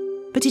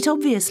 But it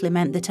obviously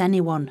meant that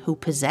anyone who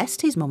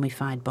possessed his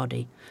mummified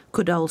body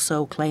could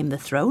also claim the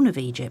throne of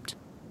Egypt.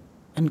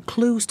 And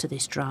clues to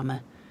this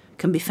drama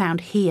can be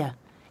found here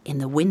in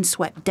the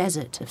windswept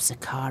desert of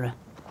Saqqara.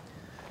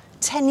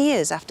 10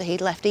 years after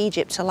he'd left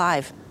Egypt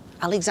alive,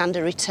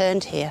 Alexander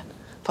returned here,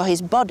 for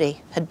his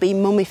body had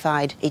been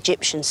mummified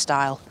Egyptian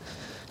style,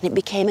 and it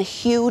became a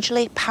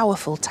hugely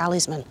powerful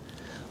talisman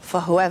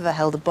for whoever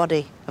held the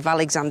body of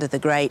Alexander the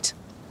Great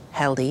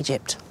held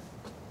Egypt.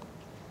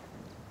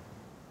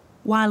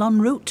 While en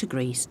route to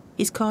Greece,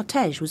 his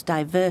cortege was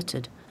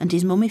diverted and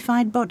his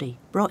mummified body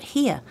brought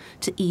here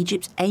to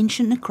Egypt's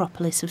ancient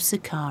necropolis of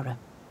Saqqara.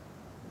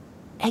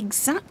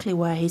 Exactly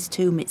where his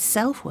tomb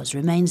itself was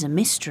remains a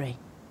mystery.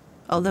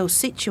 Although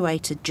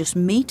situated just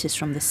metres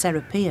from the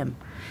Serapeum,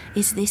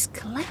 is this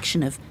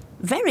collection of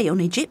very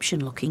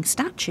un-Egyptian-looking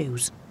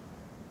statues.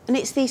 And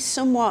it's these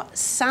somewhat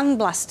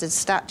sandblasted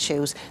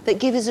statues that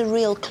give us a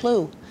real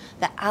clue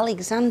that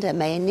Alexander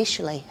may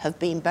initially have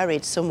been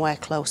buried somewhere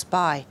close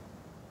by.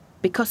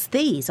 Because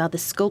these are the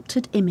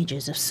sculpted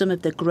images of some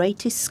of the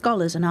greatest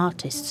scholars and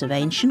artists of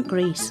ancient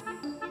Greece.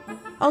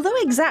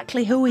 Although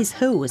exactly who is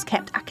who has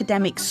kept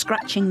academics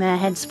scratching their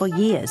heads for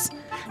years,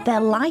 their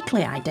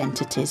likely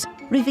identities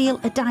reveal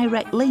a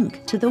direct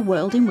link to the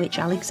world in which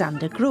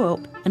Alexander grew up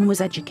and was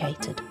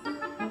educated.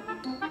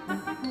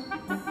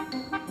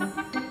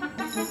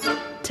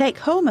 Take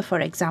Homer, for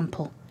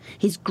example.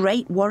 His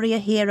great warrior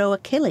hero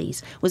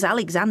Achilles was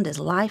Alexander's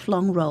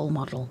lifelong role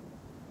model.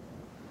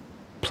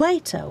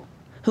 Plato,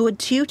 who had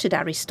tutored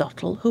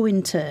Aristotle, who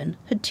in turn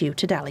had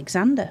tutored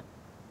Alexander.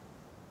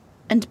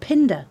 And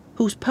Pindar,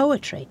 whose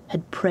poetry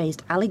had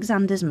praised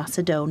Alexander's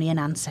Macedonian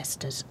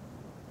ancestors.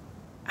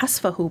 As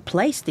for who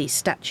placed these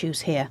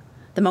statues here,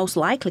 the most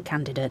likely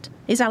candidate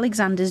is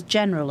Alexander's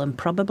general and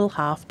probable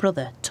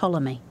half-brother,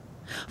 Ptolemy.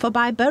 For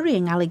by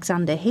burying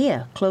Alexander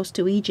here, close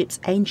to Egypt's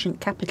ancient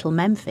capital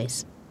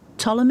Memphis,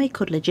 Ptolemy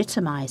could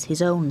legitimise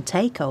his own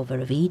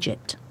takeover of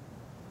Egypt.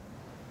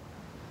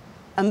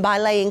 And by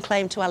laying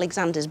claim to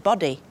Alexander's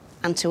body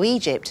and to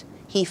Egypt,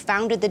 he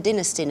founded the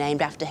dynasty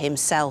named after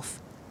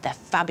himself, the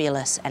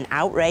fabulous and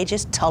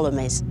outrageous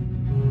Ptolemies.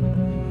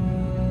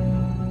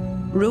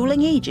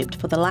 Ruling Egypt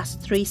for the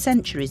last 3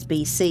 centuries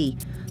BC,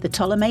 the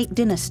Ptolemaic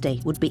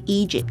dynasty would be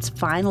Egypt's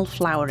final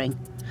flowering.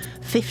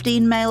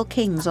 15 male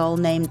kings all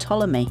named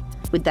Ptolemy,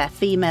 with their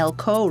female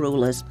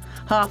co-rulers,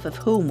 half of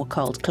whom were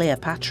called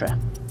Cleopatra.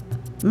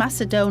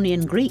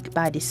 Macedonian Greek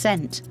by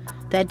descent,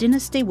 their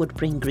dynasty would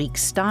bring Greek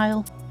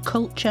style,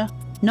 culture,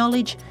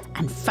 knowledge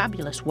and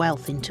fabulous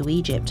wealth into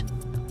Egypt,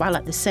 while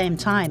at the same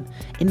time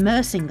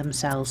immersing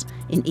themselves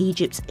in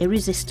Egypt's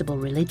irresistible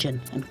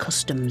religion and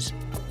customs.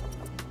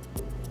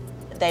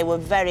 They were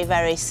very,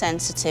 very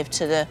sensitive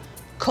to the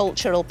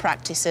cultural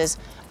practices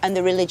and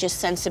the religious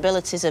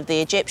sensibilities of the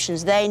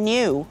Egyptians. They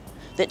knew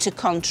that to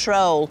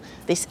control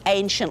this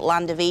ancient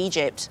land of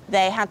Egypt,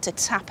 they had to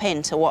tap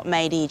into what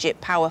made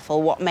Egypt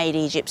powerful, what made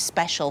Egypt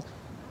special.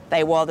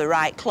 They wore the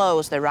right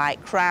clothes, the right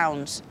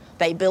crowns,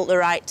 they built the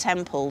right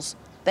temples,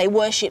 they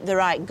worshipped the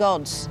right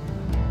gods.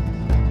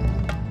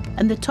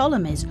 And the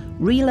Ptolemies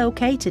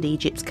relocated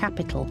Egypt's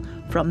capital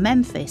from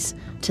Memphis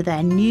to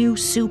their new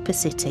super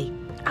city,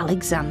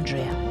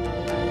 Alexandria.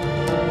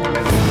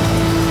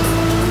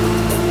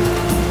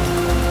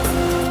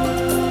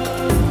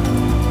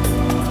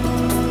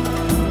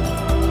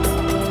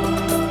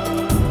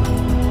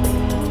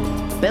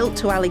 Built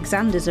to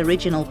Alexander's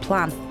original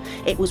plan,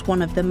 it was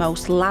one of the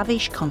most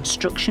lavish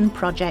construction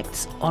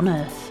projects on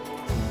Earth.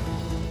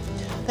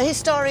 The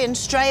historian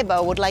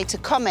Strabo would later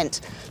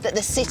comment that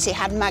the city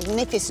had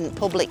magnificent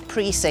public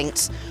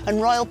precincts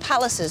and royal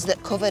palaces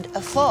that covered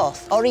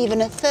 1/4 or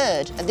even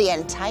 1/3 of the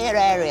entire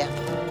area.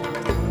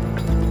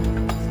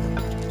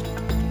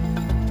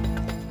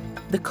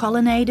 The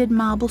colonnaded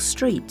marble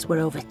streets were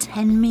over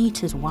 10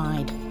 metres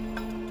wide.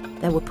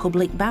 There were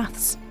public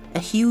baths, a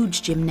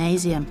huge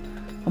gymnasium,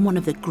 and one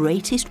of the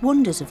greatest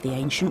wonders of the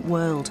ancient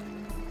world,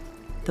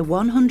 the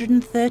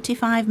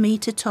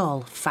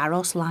 135-metre-tall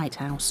Pharaohs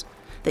lighthouse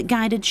that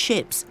guided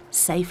ships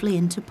safely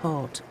into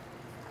port.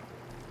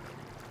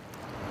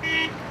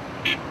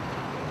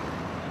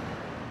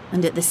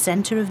 And at the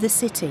centre of the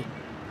city,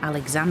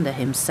 Alexander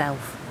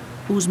himself,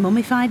 whose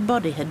mummified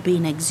body had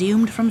been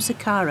exhumed from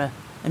Saqqara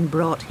and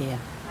brought here.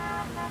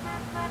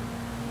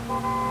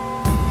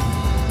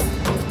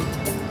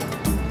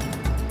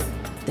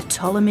 The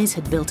Ptolemies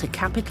had built a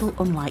capital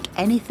unlike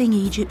anything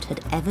Egypt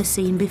had ever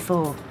seen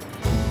before.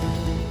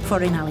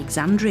 For in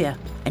Alexandria,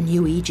 a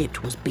new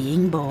Egypt was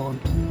being born.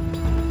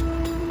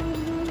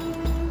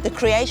 The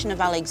creation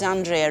of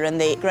Alexandria and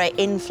the great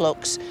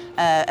influx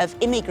of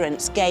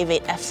immigrants gave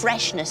it a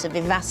freshness, a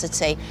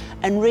vivacity,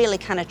 and really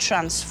kind of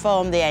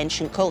transformed the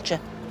ancient culture.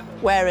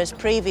 whereas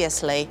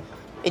previously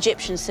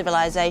Egyptian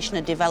civilization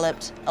had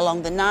developed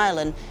along the Nile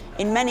and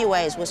in many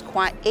ways was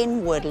quite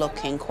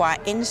inward-looking, quite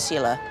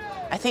insular.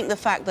 I think the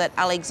fact that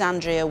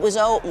Alexandria was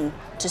open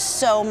to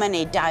so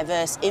many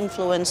diverse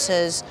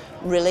influences,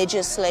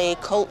 religiously,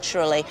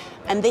 culturally,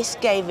 and this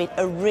gave it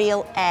a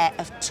real air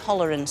of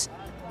tolerance.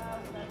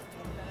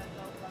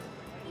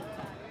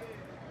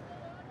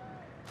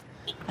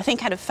 I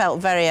think I'd have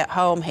felt very at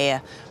home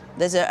here.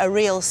 There's a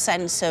real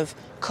sense of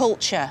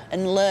culture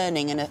and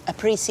learning and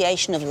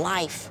appreciation of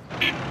life.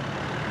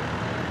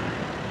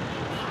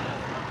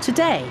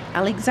 Today,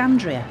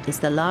 Alexandria is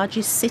the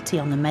largest city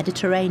on the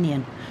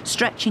Mediterranean,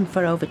 stretching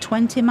for over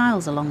 20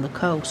 miles along the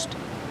coast.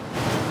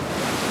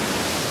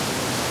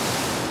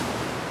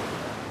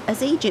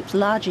 As Egypt's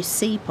largest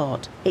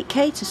seaport, it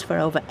caters for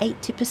over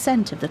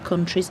 80% of the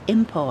country's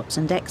imports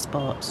and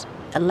exports,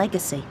 a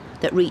legacy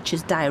that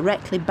reaches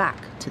directly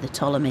back to the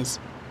Ptolemies.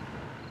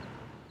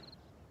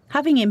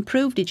 Having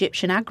improved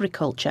Egyptian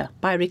agriculture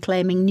by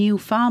reclaiming new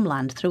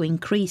farmland through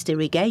increased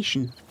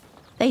irrigation,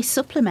 they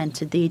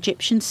supplemented the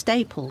Egyptian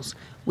staples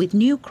with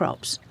new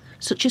crops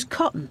such as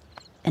cotton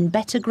and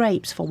better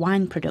grapes for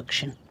wine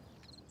production.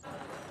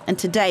 And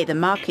today the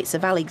markets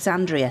of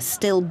Alexandria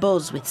still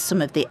buzz with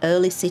some of the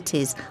early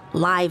city's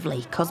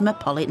lively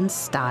cosmopolitan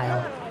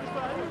style.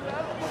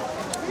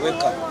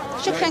 Welcome.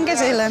 Shukran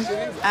gazilan.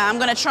 I'm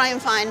going to try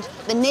and find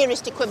the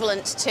nearest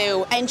equivalents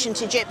to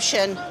ancient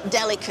Egyptian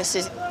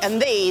delicacies,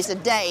 and these are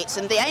dates,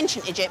 and the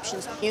ancient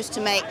Egyptians used to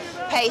make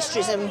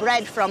pastries and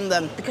bread from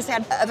them because they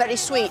had a very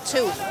sweet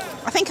tooth.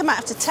 I think I might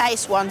have to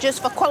taste one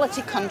just for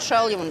quality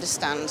control, you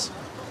understand.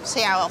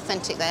 See how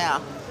authentic they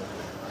are.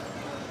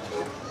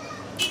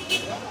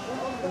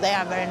 They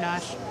are very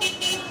nice.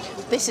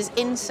 This is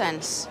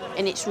incense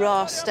in its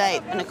raw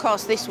state, and of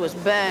course this was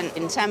burnt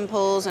in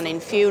temples and in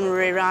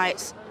funerary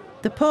rites.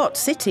 The port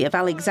city of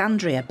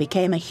Alexandria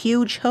became a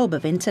huge hub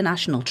of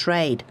international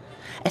trade,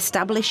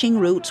 establishing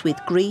routes with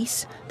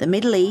Greece, the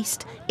Middle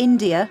East,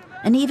 India,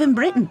 and even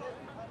Britain.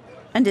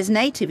 And as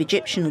native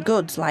Egyptian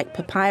goods like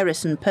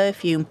papyrus and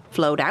perfume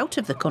flowed out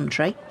of the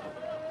country,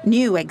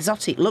 new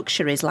exotic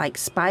luxuries like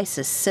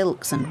spices,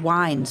 silks, and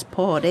wines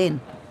poured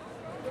in.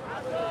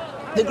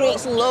 The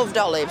Greeks loved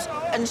olives,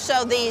 and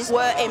so these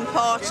were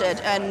imported,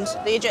 and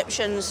the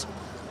Egyptians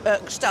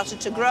started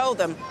to grow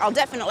them. I'll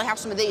definitely have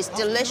some of these,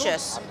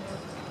 delicious.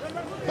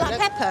 Black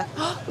pepper.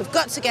 We've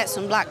got to get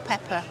some black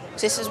pepper.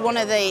 This is one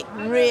of the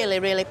really,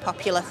 really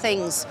popular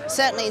things,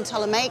 certainly in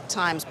Ptolemaic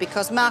times,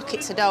 because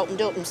markets had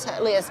opened up, and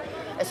certainly as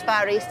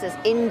far east as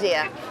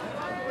India,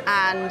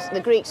 and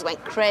the Greeks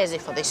went crazy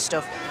for this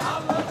stuff.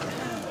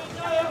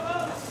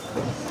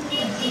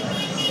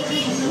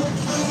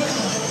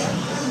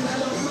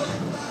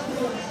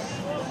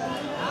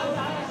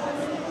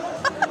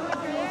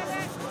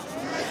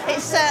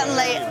 It's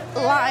certainly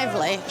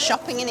lively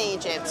shopping in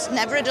Egypt.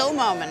 Never a dull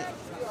moment.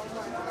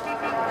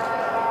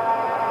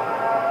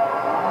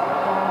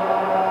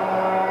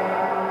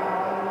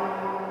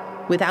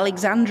 With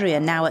Alexandria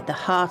now at the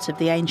heart of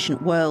the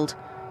ancient world,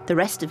 the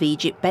rest of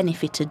Egypt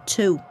benefited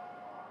too.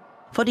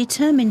 For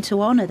determined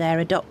to honour their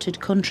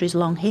adopted country's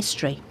long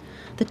history,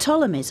 the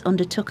Ptolemies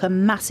undertook a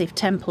massive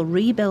temple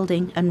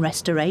rebuilding and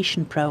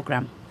restoration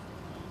programme.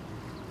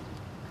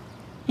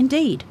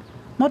 Indeed,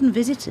 modern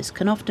visitors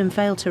can often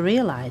fail to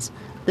realise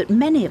that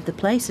many of the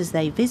places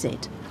they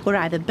visit were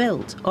either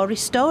built or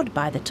restored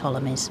by the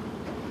Ptolemies.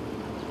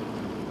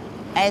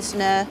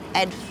 Esna,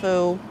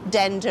 Edfu,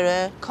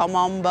 Dendera,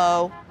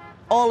 Komombo,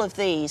 all of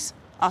these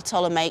are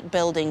Ptolemaic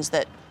buildings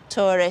that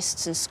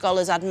tourists and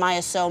scholars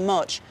admire so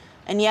much,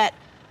 and yet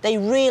they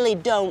really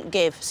don't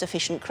give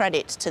sufficient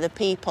credit to the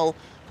people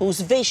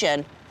whose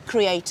vision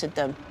created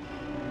them.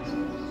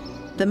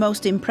 The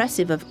most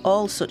impressive of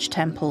all such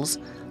temples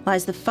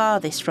lies the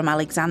farthest from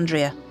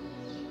Alexandria.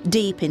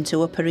 Deep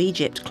into Upper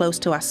Egypt, close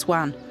to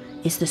Aswan,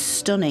 is the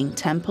stunning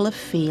Temple of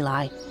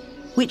Philae,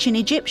 which in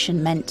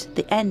Egyptian meant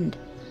the end,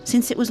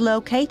 since it was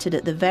located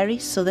at the very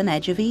southern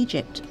edge of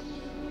Egypt.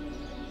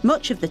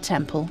 Much of the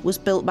temple was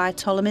built by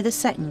Ptolemy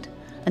II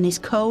and his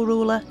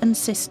co-ruler and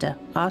sister,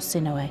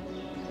 Arsinoe.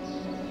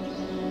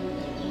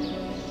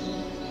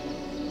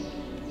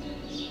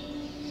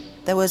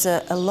 There was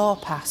a law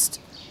passed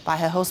by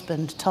her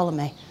husband,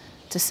 Ptolemy,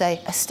 to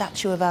say a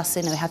statue of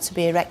Arsinoe had to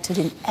be erected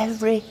in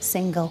every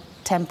single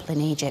temple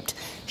in Egypt.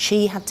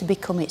 She had to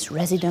become its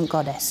resident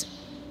goddess.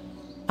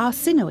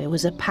 Arsinoe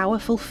was a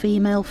powerful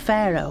female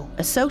pharaoh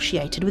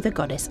associated with the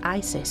goddess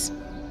Isis,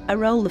 a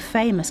role the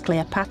famous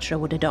Cleopatra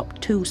would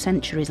adopt 2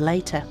 centuries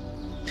later.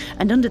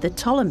 And under the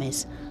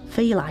Ptolemies,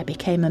 Philae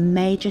became a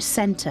major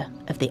centre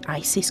of the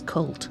Isis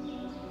cult.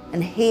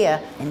 And here,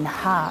 in the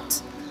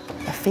heart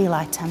of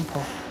Philae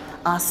Temple,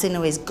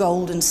 Arsinoe's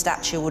golden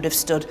statue would have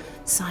stood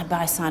side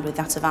by side with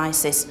that of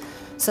Isis,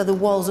 so the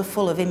walls are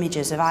full of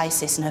images of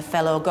Isis and her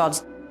fellow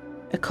gods.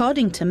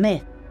 According to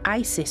myth,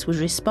 Isis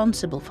was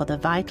responsible for the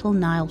vital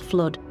Nile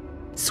flood,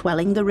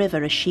 swelling the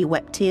river as she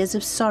wept tears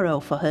of sorrow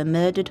for her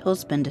murdered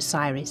husband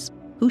Osiris,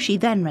 who she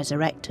then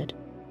resurrected.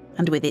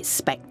 And with its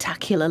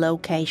spectacular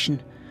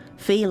location,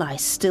 Philae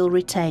still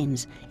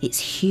retains its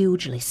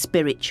hugely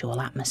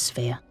spiritual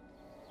atmosphere.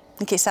 I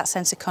think it's that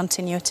sense of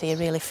continuity you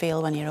really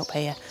feel when you're up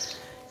here.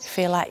 You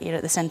feel like you're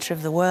at the centre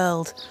of the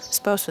world. I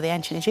suppose for the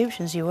ancient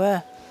Egyptians you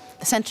were,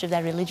 the centre of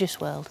their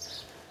religious world.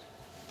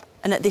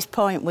 And at this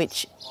point,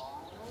 which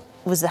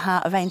was the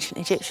heart of ancient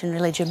Egyptian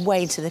religion,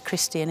 way into the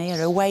Christian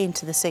era, way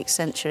into the 6th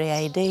century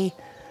AD,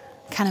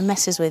 kind of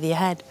messes with your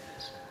head.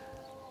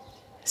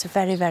 It's a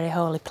very, very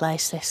holy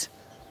place, this.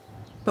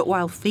 But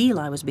while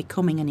Philae was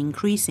becoming an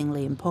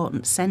increasingly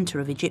important centre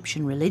of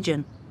Egyptian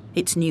religion,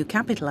 its new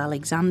capital,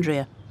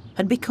 Alexandria,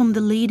 had become the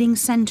leading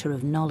centre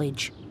of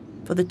knowledge.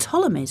 For the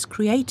Ptolemies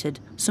created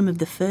some of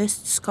the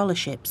first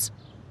scholarships,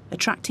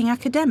 attracting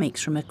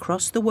academics from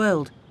across the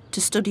world to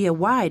study a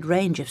wide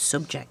range of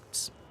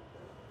subjects.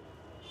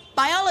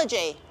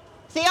 Biology,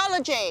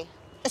 theology,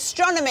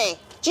 astronomy,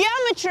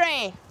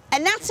 geometry,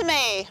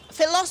 anatomy,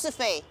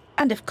 philosophy.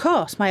 And of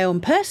course, my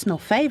own personal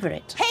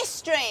favourite,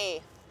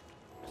 history.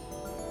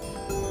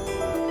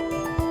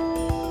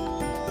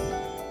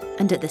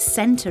 And at the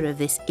centre of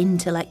this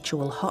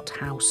intellectual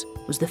hothouse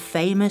was the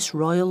famous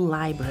Royal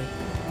Library.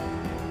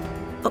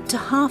 Up to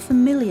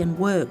 500,000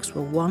 works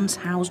were once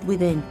housed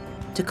within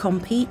to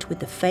compete with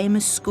the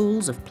famous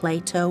schools of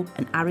Plato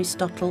and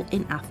Aristotle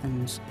in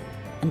Athens.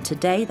 And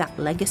today that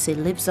legacy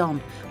lives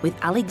on, with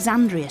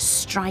Alexandria's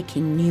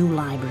striking new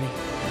library.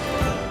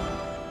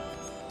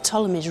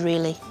 Ptolemies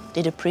really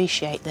did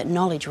appreciate that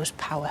knowledge was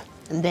power,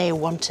 and they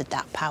wanted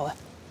that power.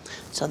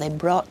 So they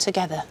brought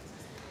together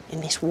in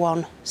this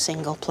one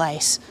single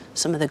place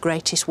some of the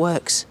greatest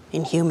works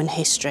in human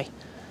history.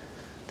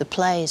 The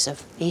plays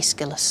of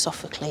Aeschylus,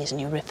 Sophocles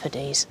and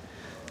Euripides,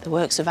 the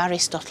works of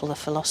Aristotle the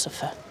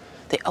philosopher,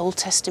 the Old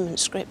Testament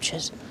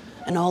scriptures,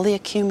 and all the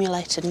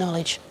accumulated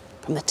knowledge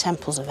from the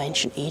temples of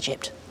ancient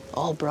Egypt,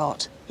 all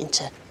brought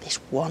into this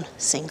one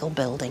single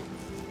building.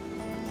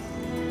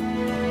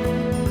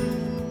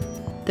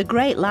 The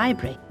Great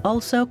Library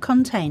also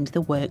contained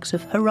the works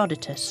of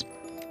Herodotus,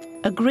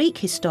 a Greek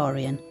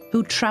historian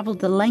who travelled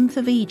the length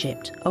of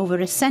Egypt over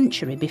a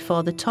century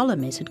before the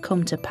Ptolemies had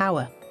come to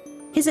power.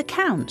 His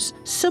accounts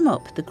sum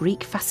up the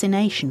Greek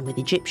fascination with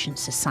Egyptian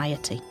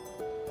society.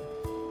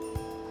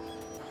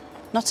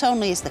 Not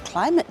only is the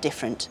climate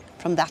different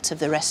from that of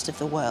the rest of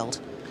the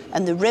world,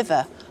 and the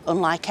river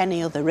unlike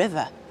any other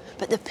river,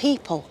 but the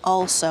people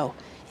also,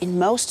 in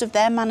most of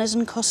their manners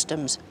and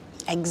customs,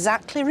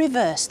 exactly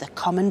reverse the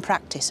common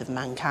practice of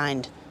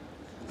mankind.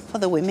 For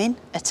the women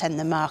attend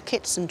the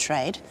markets and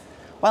trade,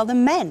 while the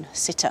men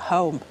sit at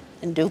home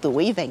and do the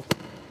weaving.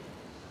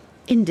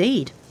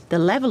 Indeed, the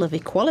level of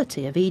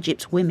equality of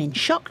Egypt's women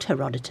shocked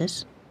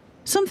Herodotus,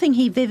 something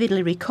he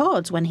vividly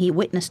records when he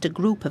witnessed a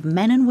group of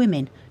men and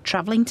women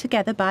travelling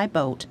together by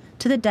boat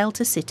to the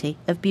delta city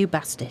of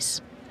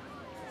Bubastis.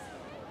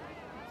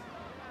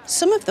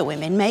 Some of the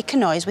women make a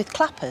noise with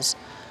clappers,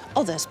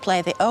 others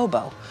play the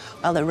oboe,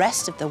 while the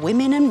rest of the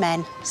women and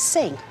men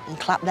sing and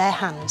clap their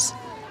hands.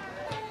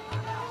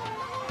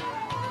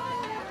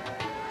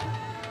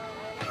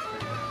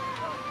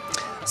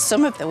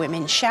 Some of the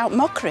women shout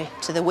mockery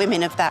to the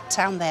women of that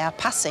town they are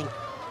passing,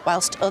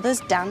 whilst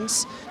others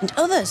dance and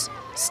others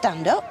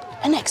stand up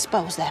and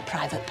expose their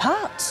private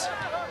parts.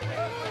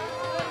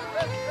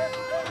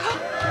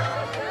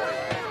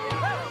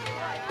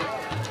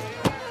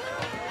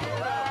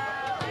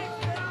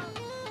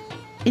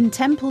 In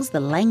temples the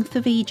length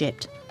of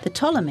Egypt, the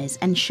Ptolemies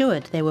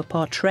ensured they were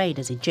portrayed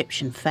as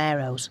Egyptian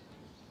pharaohs,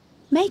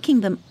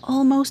 making them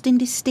almost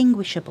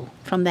indistinguishable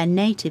from their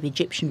native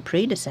Egyptian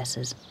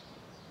predecessors.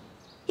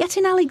 Yet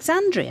in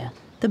Alexandria,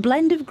 the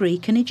blend of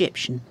Greek and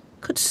Egyptian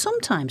could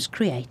sometimes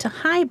create a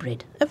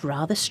hybrid of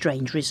rather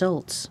strange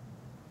results.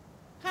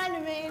 Hi,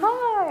 Naveen.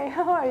 Hi,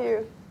 how are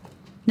you?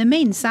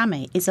 Naveen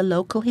Sami is a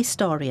local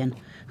historian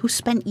who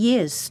spent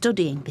years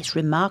studying this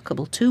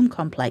remarkable tomb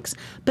complex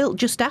built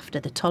just after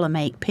the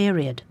Ptolemaic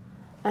period.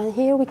 And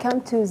here we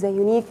come to the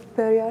unique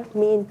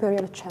main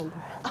burial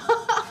chamber.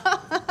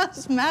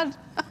 That's mad.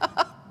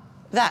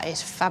 That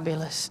is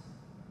fabulous.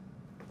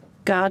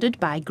 Guarded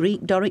by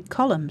Greek Doric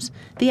columns,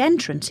 the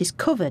entrance is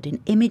covered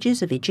in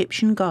images of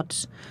Egyptian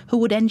gods who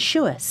would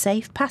ensure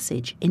safe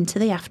passage into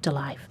the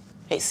afterlife.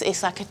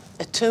 It's like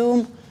a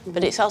tomb,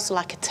 but it's also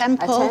like a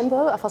temple. A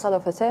temple, a facade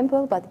of a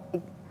temple, but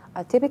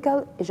a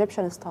typical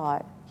Egyptian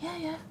style. Yeah,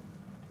 yeah.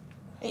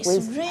 It's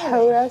with really...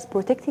 pillars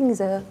protecting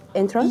the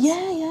entrance.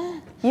 Yeah, yeah.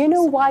 You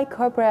know why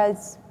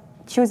cobras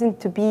choosing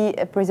to be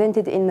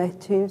presented in the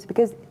tombs?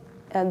 Because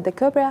the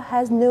cobra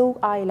has no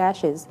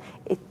eyelashes.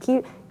 It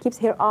keeps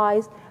her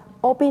eyes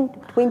open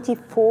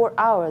 24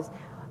 hours,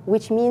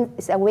 which means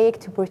it's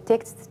awake to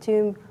protect the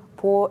tomb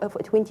for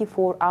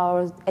 24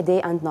 hours a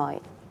day and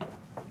night.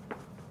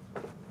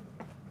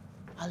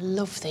 I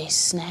love these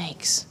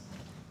snakes.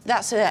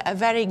 That's a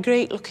very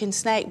Greek-looking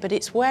snake, but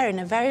it's wearing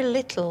a very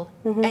little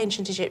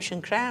ancient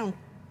Egyptian crown.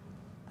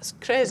 That's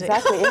crazy.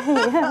 Exactly,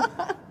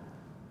 yeah.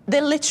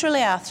 They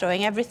literally are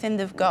throwing everything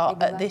they've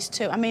got at this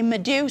tomb. I mean,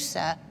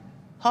 Medusa,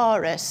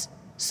 Horus,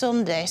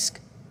 sun disk.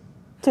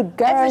 To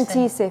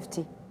guarantee everything.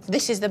 safety.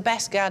 This is the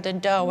best garden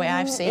doorway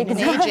I've seen in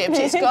Egypt.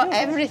 It's got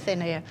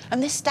everything here.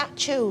 And the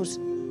statues.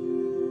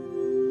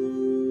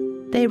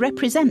 They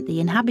represent the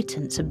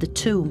inhabitants of the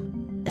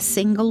tomb, a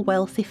single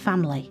wealthy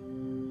family.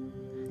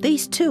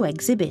 These two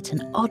exhibit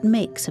an odd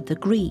mix of the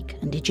Greek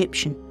and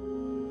Egyptian.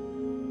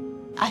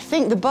 I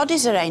think the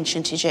bodies are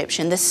ancient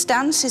Egyptian, the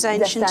stance is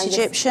ancient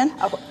Egyptian,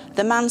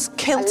 the man's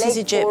kilt is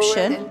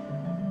Egyptian.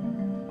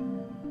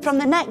 From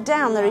the neck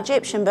down, they're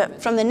Egyptian, but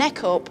from the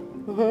neck up,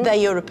 they're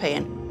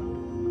European.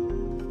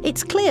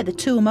 It's clear the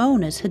tomb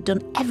owners had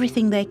done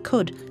everything they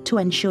could to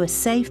ensure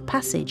safe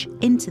passage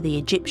into the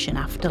Egyptian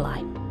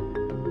afterlife.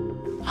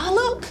 Oh,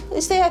 look,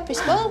 it's the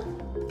epistle.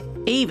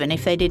 Even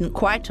if they didn't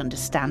quite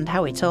understand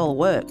how it all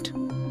worked.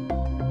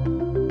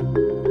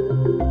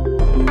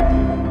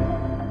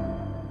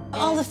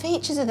 All the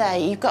features are there.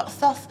 You've got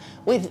Thoth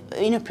with,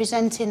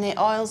 presenting the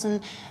oils,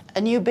 and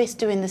Anubis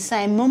doing the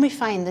same,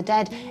 mummifying the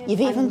dead.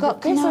 You've even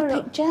got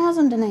canopic jars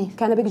underneath.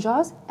 Canopic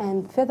jars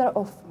and feather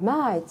of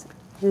Maat,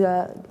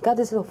 the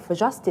goddess of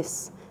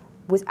justice.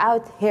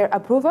 Without her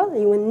approval,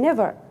 you will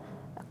never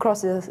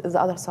cross the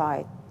other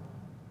side.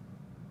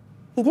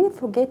 He didn't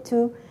forget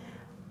to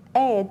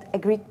add a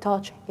Greek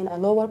touch in a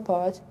lower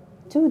part,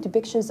 two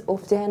depictions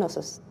of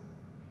Dionysus.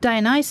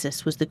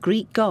 Dionysus was the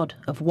Greek god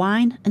of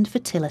wine and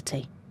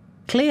fertility.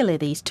 Clearly,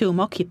 these tomb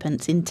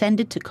occupants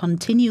intended to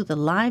continue the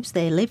lives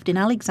they lived in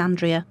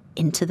Alexandria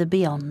into the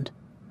beyond.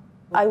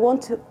 I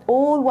want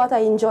all what I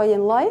enjoy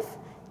in life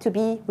to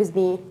be with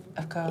me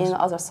in the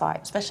other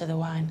side. Especially the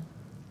wine.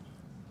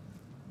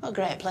 What a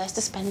great place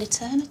to spend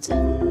eternity.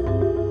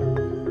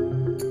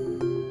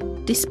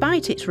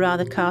 Despite its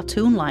rather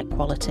cartoon-like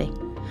quality,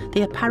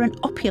 the apparent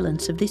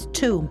opulence of this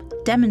tomb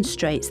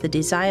demonstrates the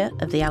desire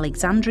of the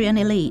Alexandrian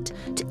elite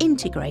to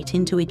integrate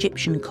into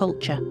Egyptian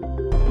culture.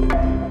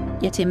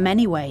 Yet in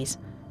many ways,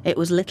 it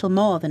was little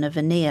more than a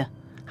veneer,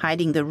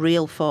 hiding the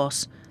real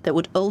force that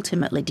would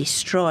ultimately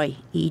destroy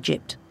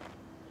Egypt.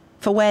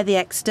 For where the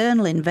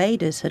external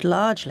invaders had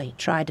largely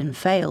tried and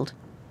failed,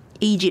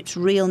 Egypt's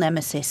real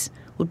nemesis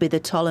would be the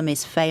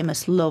Ptolemies'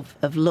 famous love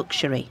of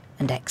luxury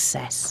and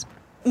excess.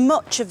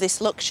 Much of this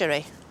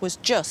luxury was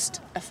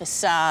just a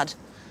facade,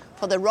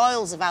 for the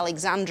royals of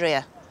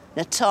Alexandria,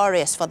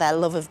 notorious for their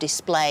love of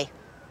display,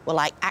 were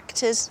like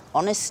actors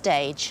on a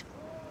stage.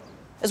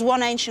 As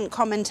one ancient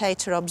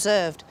commentator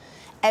observed,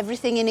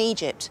 everything in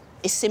Egypt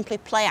is simply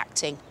play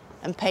acting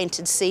and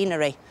painted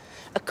scenery,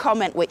 a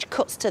comment which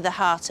cuts to the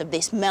heart of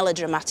this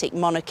melodramatic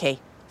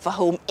monarchy, for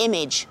whom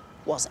image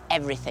was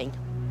everything.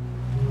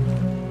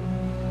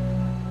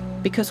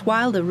 Because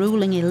while the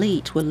ruling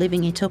elite were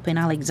living it up in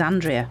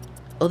Alexandria,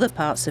 other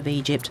parts of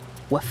Egypt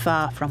were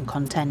far from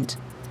content.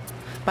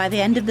 By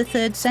the end of the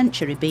 3rd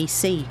century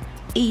BC,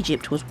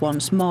 Egypt was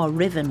once more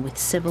riven with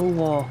civil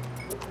war.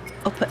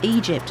 Upper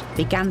Egypt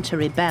began to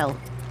rebel,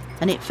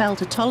 and it fell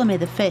to Ptolemy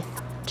V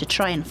to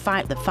try and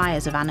fight the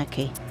fires of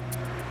anarchy.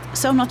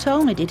 So not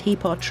only did he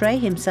portray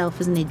himself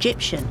as an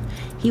Egyptian,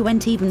 he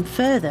went even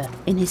further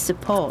in his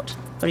support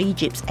for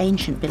Egypt's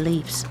ancient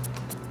beliefs.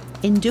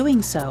 In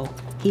doing so,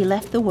 he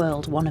left the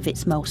world one of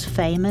its most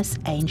famous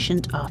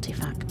ancient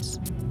artifacts: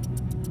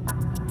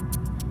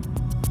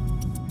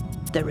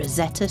 the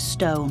Rosetta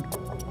Stone.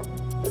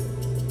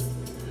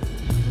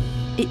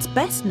 It's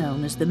best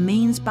known as the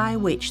means by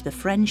which the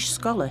French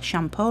scholar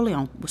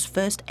Champollion was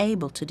first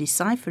able to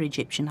decipher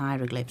Egyptian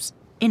hieroglyphs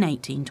in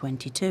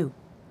 1822.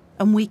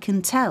 And we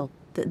can tell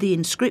that the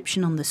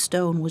inscription on the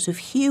stone was of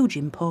huge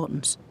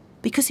importance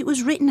because it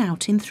was written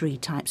out in 3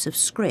 types of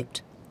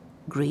script: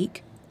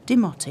 Greek,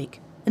 Demotic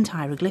and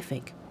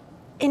hieroglyphic.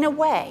 In a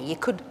way, you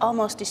could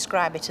almost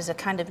describe it as a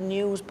kind of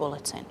news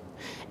bulletin.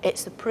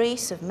 It's the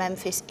priests of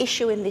Memphis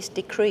issuing this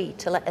decree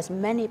to let as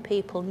many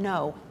people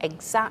know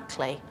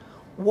exactly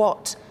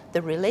what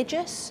the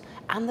religious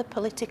and the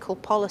political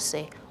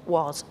policy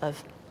was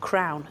of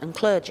crown and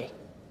clergy.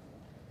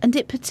 And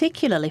it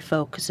particularly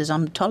focuses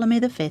on Ptolemy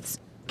V's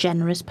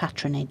generous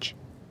patronage.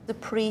 The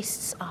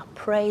priests are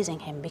praising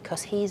him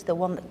because he's the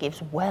one that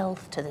gives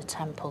wealth to the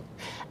temple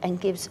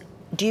and gives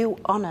due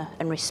honour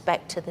and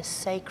respect to the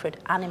sacred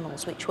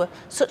animals, which were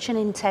such an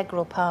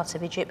integral part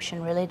of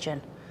Egyptian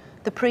religion.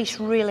 The priests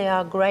really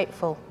are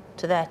grateful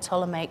to their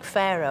Ptolemaic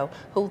pharaoh,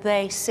 who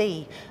they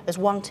see as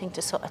wanting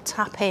to sort of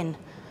tap in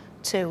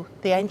to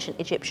the ancient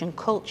Egyptian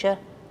culture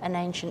and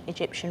ancient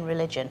Egyptian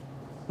religion,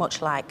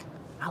 much like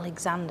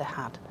Alexander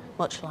had,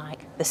 much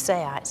like the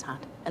Sayites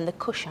had and the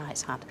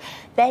Kushites had.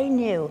 They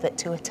knew that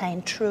to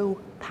attain true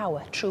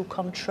power, true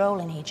control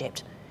in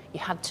Egypt, you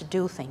had to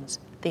do things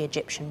the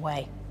Egyptian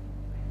way.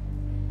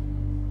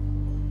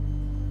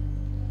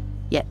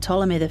 Yet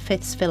Ptolemy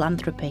V's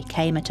philanthropy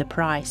came at a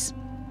price.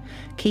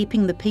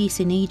 Keeping the peace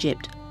in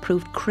Egypt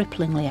proved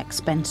cripplingly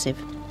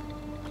expensive.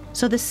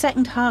 So the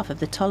second half of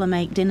the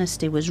Ptolemaic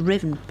dynasty was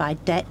riven by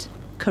debt,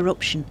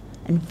 corruption,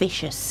 and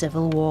vicious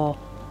civil war.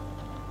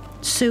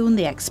 Soon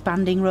the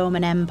expanding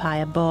Roman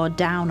Empire bore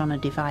down on a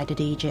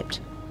divided Egypt.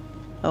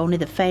 Only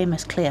the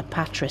famous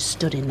Cleopatra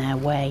stood in their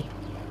way.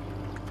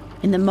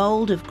 In the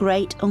mould of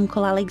great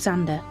Uncle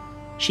Alexander,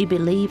 she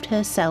believed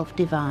herself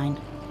divine.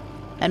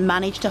 and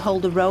managed to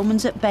hold the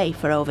Romans at bay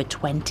for over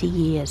 20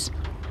 years.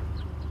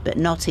 But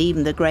not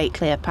even the great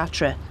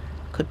Cleopatra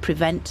could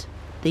prevent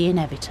the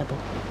inevitable.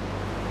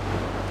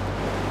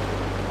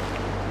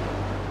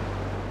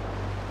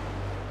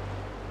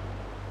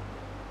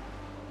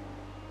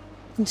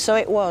 And so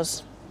it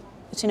was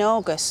that in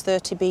August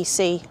 30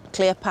 BC,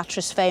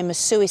 Cleopatra's famous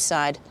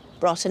suicide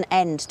brought an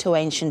end to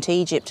ancient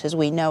Egypt as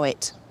we know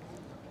it.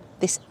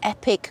 This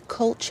epic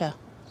culture,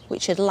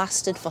 which had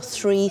lasted for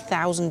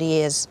 3,000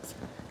 years,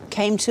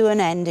 came to an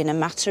end in a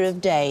matter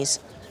of days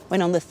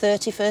when on the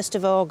 31st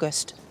of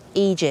August,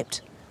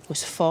 Egypt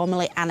was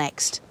formally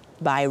annexed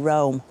by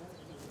Rome.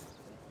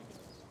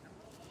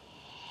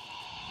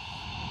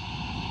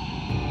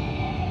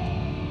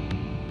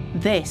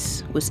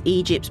 This was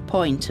Egypt's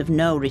point of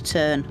no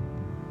return.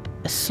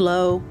 A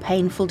slow,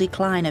 painful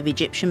decline of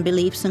Egyptian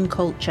beliefs and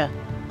culture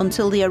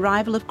until the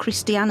arrival of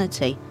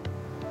Christianity,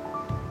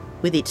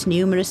 with its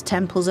numerous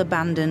temples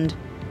abandoned,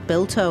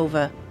 built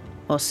over,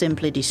 or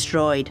simply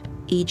destroyed.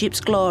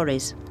 Egypt's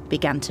glories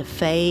began to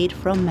fade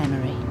from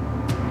memory.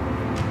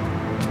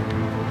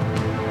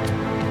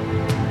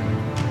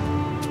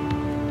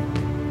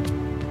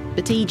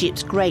 But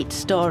Egypt's great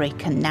story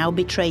can now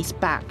be traced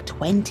back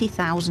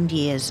 20,000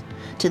 years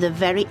to the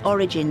very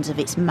origins of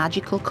its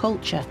magical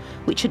culture,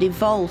 which had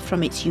evolved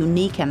from its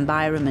unique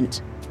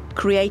environment,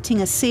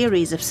 creating a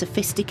series of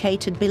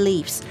sophisticated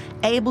beliefs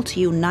able to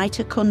unite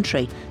a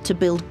country to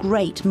build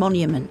great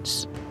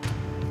monuments.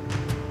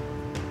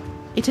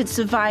 It had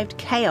survived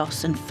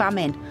chaos and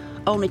famine,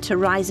 only to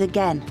rise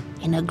again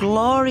in a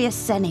glorious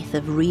zenith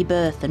of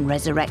rebirth and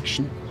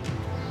resurrection.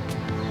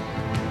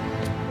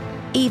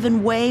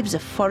 Even waves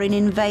of foreign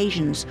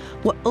invasions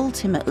were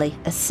ultimately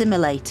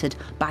assimilated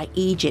by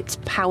Egypt's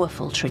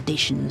powerful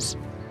traditions.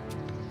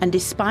 And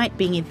despite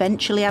being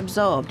eventually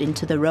absorbed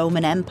into the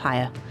Roman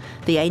Empire,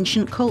 the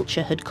ancient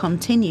culture had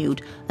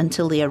continued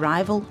until the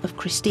arrival of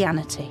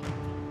Christianity.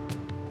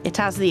 Yet,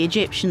 as the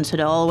Egyptians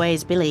had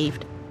always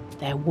believed,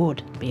 there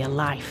would be a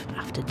life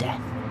after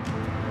death.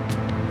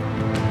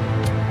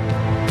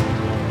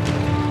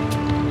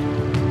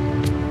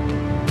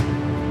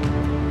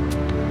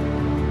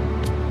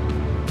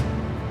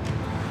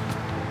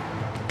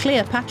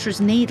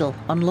 Cleopatra's Needle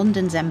on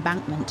London's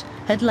embankment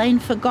had lain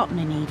forgotten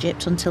in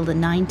Egypt until the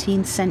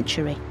 19th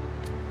century.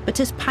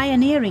 But as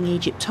pioneering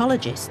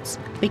Egyptologists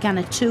began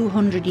a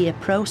 200-year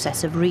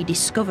process of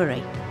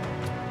rediscovery,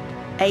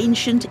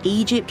 ancient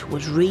Egypt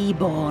was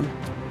reborn,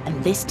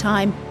 and this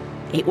time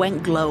it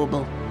went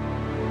global.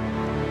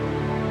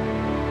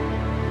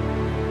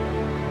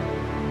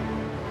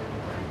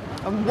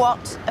 And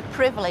what a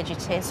privilege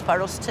it is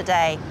for us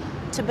today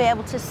to be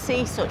able to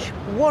see such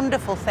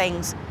wonderful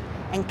things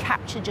and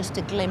capture just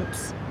a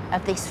glimpse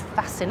of this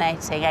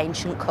fascinating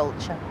ancient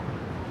culture.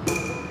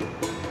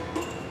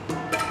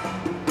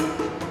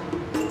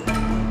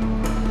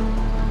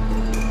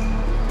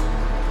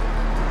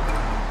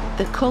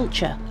 The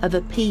culture of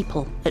a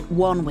people at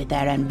one with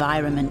their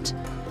environment,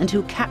 and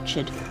who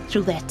captured,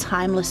 through their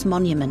timeless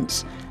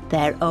monuments,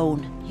 their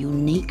own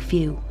unique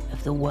view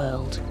of the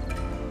world.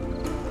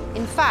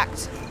 In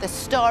fact, the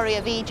story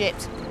of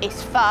Egypt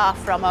is far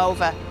from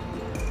over,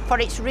 for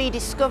its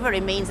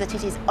rediscovery means that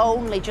it is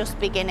only just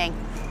beginning.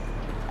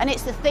 And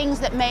it's the things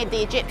that made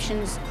the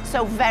Egyptians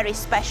so very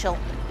special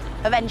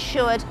have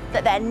ensured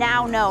that they're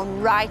now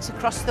known right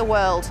across the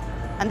world,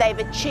 and they've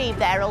achieved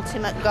their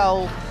ultimate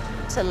goal: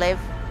 to live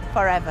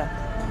forever.